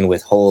 or they can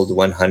withhold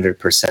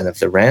 100% of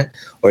the rent,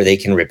 or they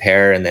can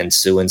repair and then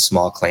sue in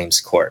small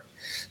claims court.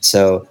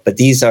 So, but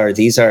these are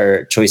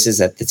choices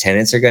that the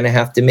tenants are going to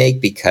have to make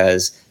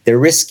because they're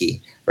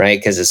risky. Right?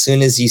 Because as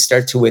soon as you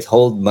start to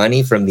withhold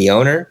money from the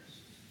owner,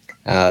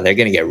 they're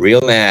going to get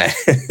real mad.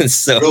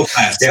 Real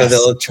fast,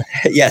 so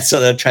yes.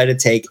 they'll try to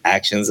take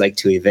actions like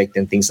to evict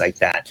and things like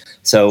that.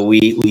 So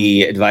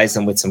we advise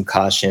them with some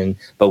caution,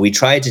 but we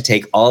try to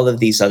take all of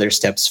these other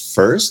steps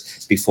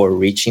first before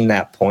reaching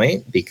that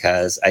point,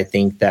 because I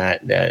think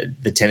that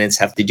the tenants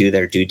have to do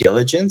their due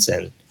diligence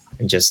and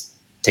just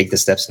take the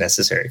steps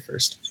necessary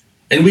first.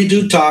 And we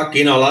do talk,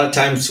 a lot of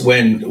times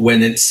when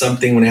it's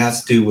something, when it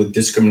has to do with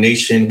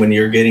discrimination, when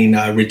you're getting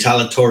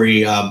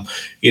retaliatory,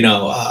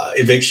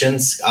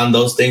 evictions on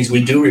those things,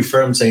 we do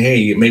refer them, say,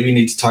 hey, maybe you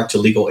need to talk to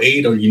legal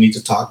aid, or you need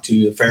to talk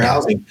to fair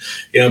housing,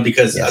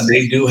 because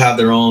they do have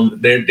their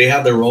own, they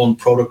have their own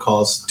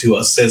protocols to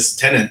assist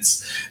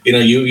tenants.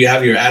 You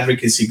have your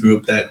advocacy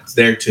group that's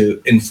there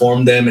to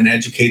inform them and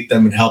educate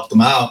them and help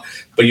them out.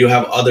 But you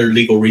have other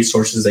legal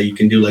resources that you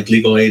can do, like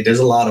legal aid. There's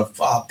a lot of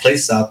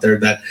places out there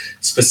that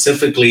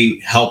specifically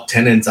help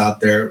tenants out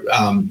there.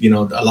 A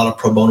lot of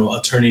pro bono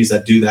attorneys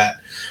that do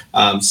that.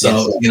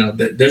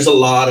 There's a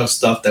lot of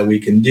stuff that we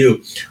can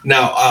do.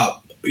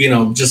 Now,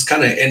 just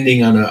kind of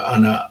ending on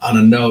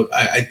a note,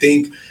 I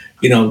think,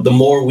 the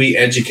more we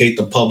educate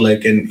the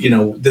public, and,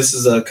 this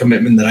is a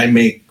commitment that I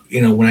make,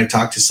 when I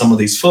talk to some of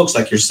these folks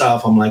like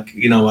yourself, I'm like,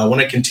 I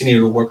want to continue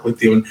to work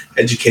with you in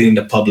educating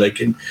the public.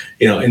 And,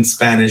 in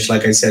Spanish,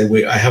 like I said,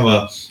 I have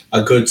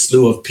a good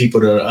slew of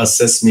people to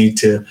assist me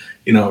to,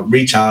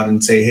 reach out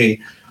and say, hey,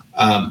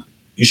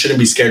 you shouldn't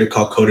be scared to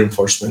call code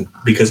enforcement,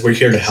 because we're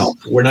here to help.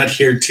 We're not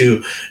here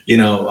to,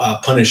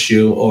 punish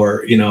you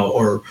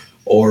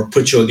or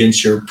put you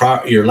against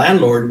your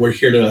landlord. We're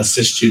here to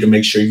assist you to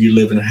make sure you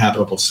live in a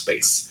habitable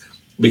space.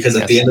 Because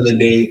at the end of the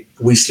day,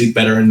 we sleep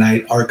better at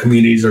night. Our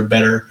communities are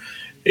better,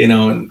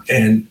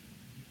 and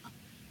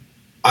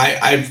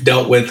I've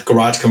dealt with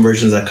garage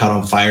conversions that caught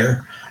on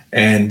fire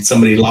and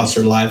somebody lost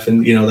their life.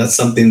 And, that's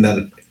something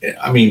that,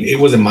 it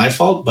wasn't my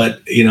fault,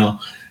 but,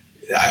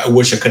 I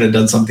wish I could have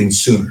done something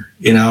sooner,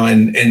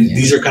 and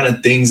these are kind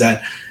of things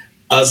that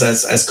us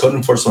as code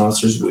enforcement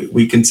officers,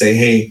 we can say,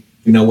 hey,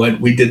 you know what,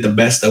 we did the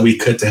best that we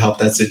could to help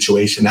that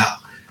situation out.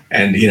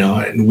 And,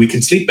 and we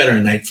can sleep better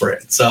at night for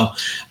it. So,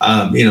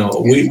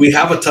 we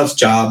have a tough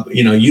job.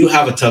 You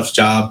have a tough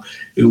job.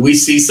 We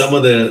see some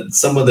of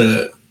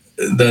the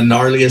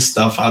gnarliest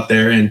stuff out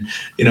there, and,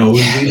 we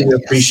really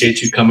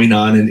appreciate you coming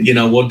on, and,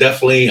 we'll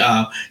definitely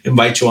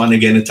invite you on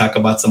again to talk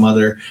about some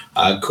other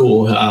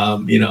cool,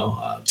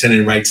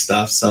 tenant rights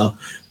stuff. So,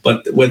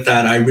 but with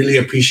that, I really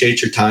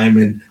appreciate your time,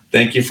 and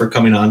thank you for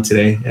coming on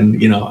today. And,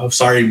 I'm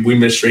sorry we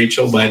missed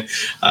Rachel, but,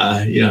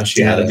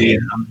 she had a day,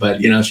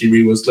 but, she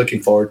really was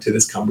looking forward to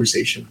this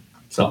conversation.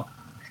 So.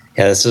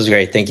 Yeah, this was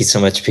great. Thank you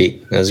so much,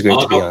 Pete. It was great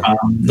to be on.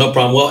 No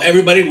problem. Well,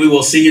 everybody, we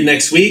will see you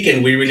next week,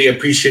 and we really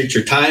appreciate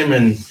your time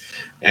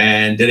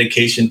and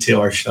dedication to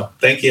our show.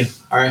 Thank you.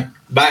 All right.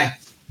 Bye.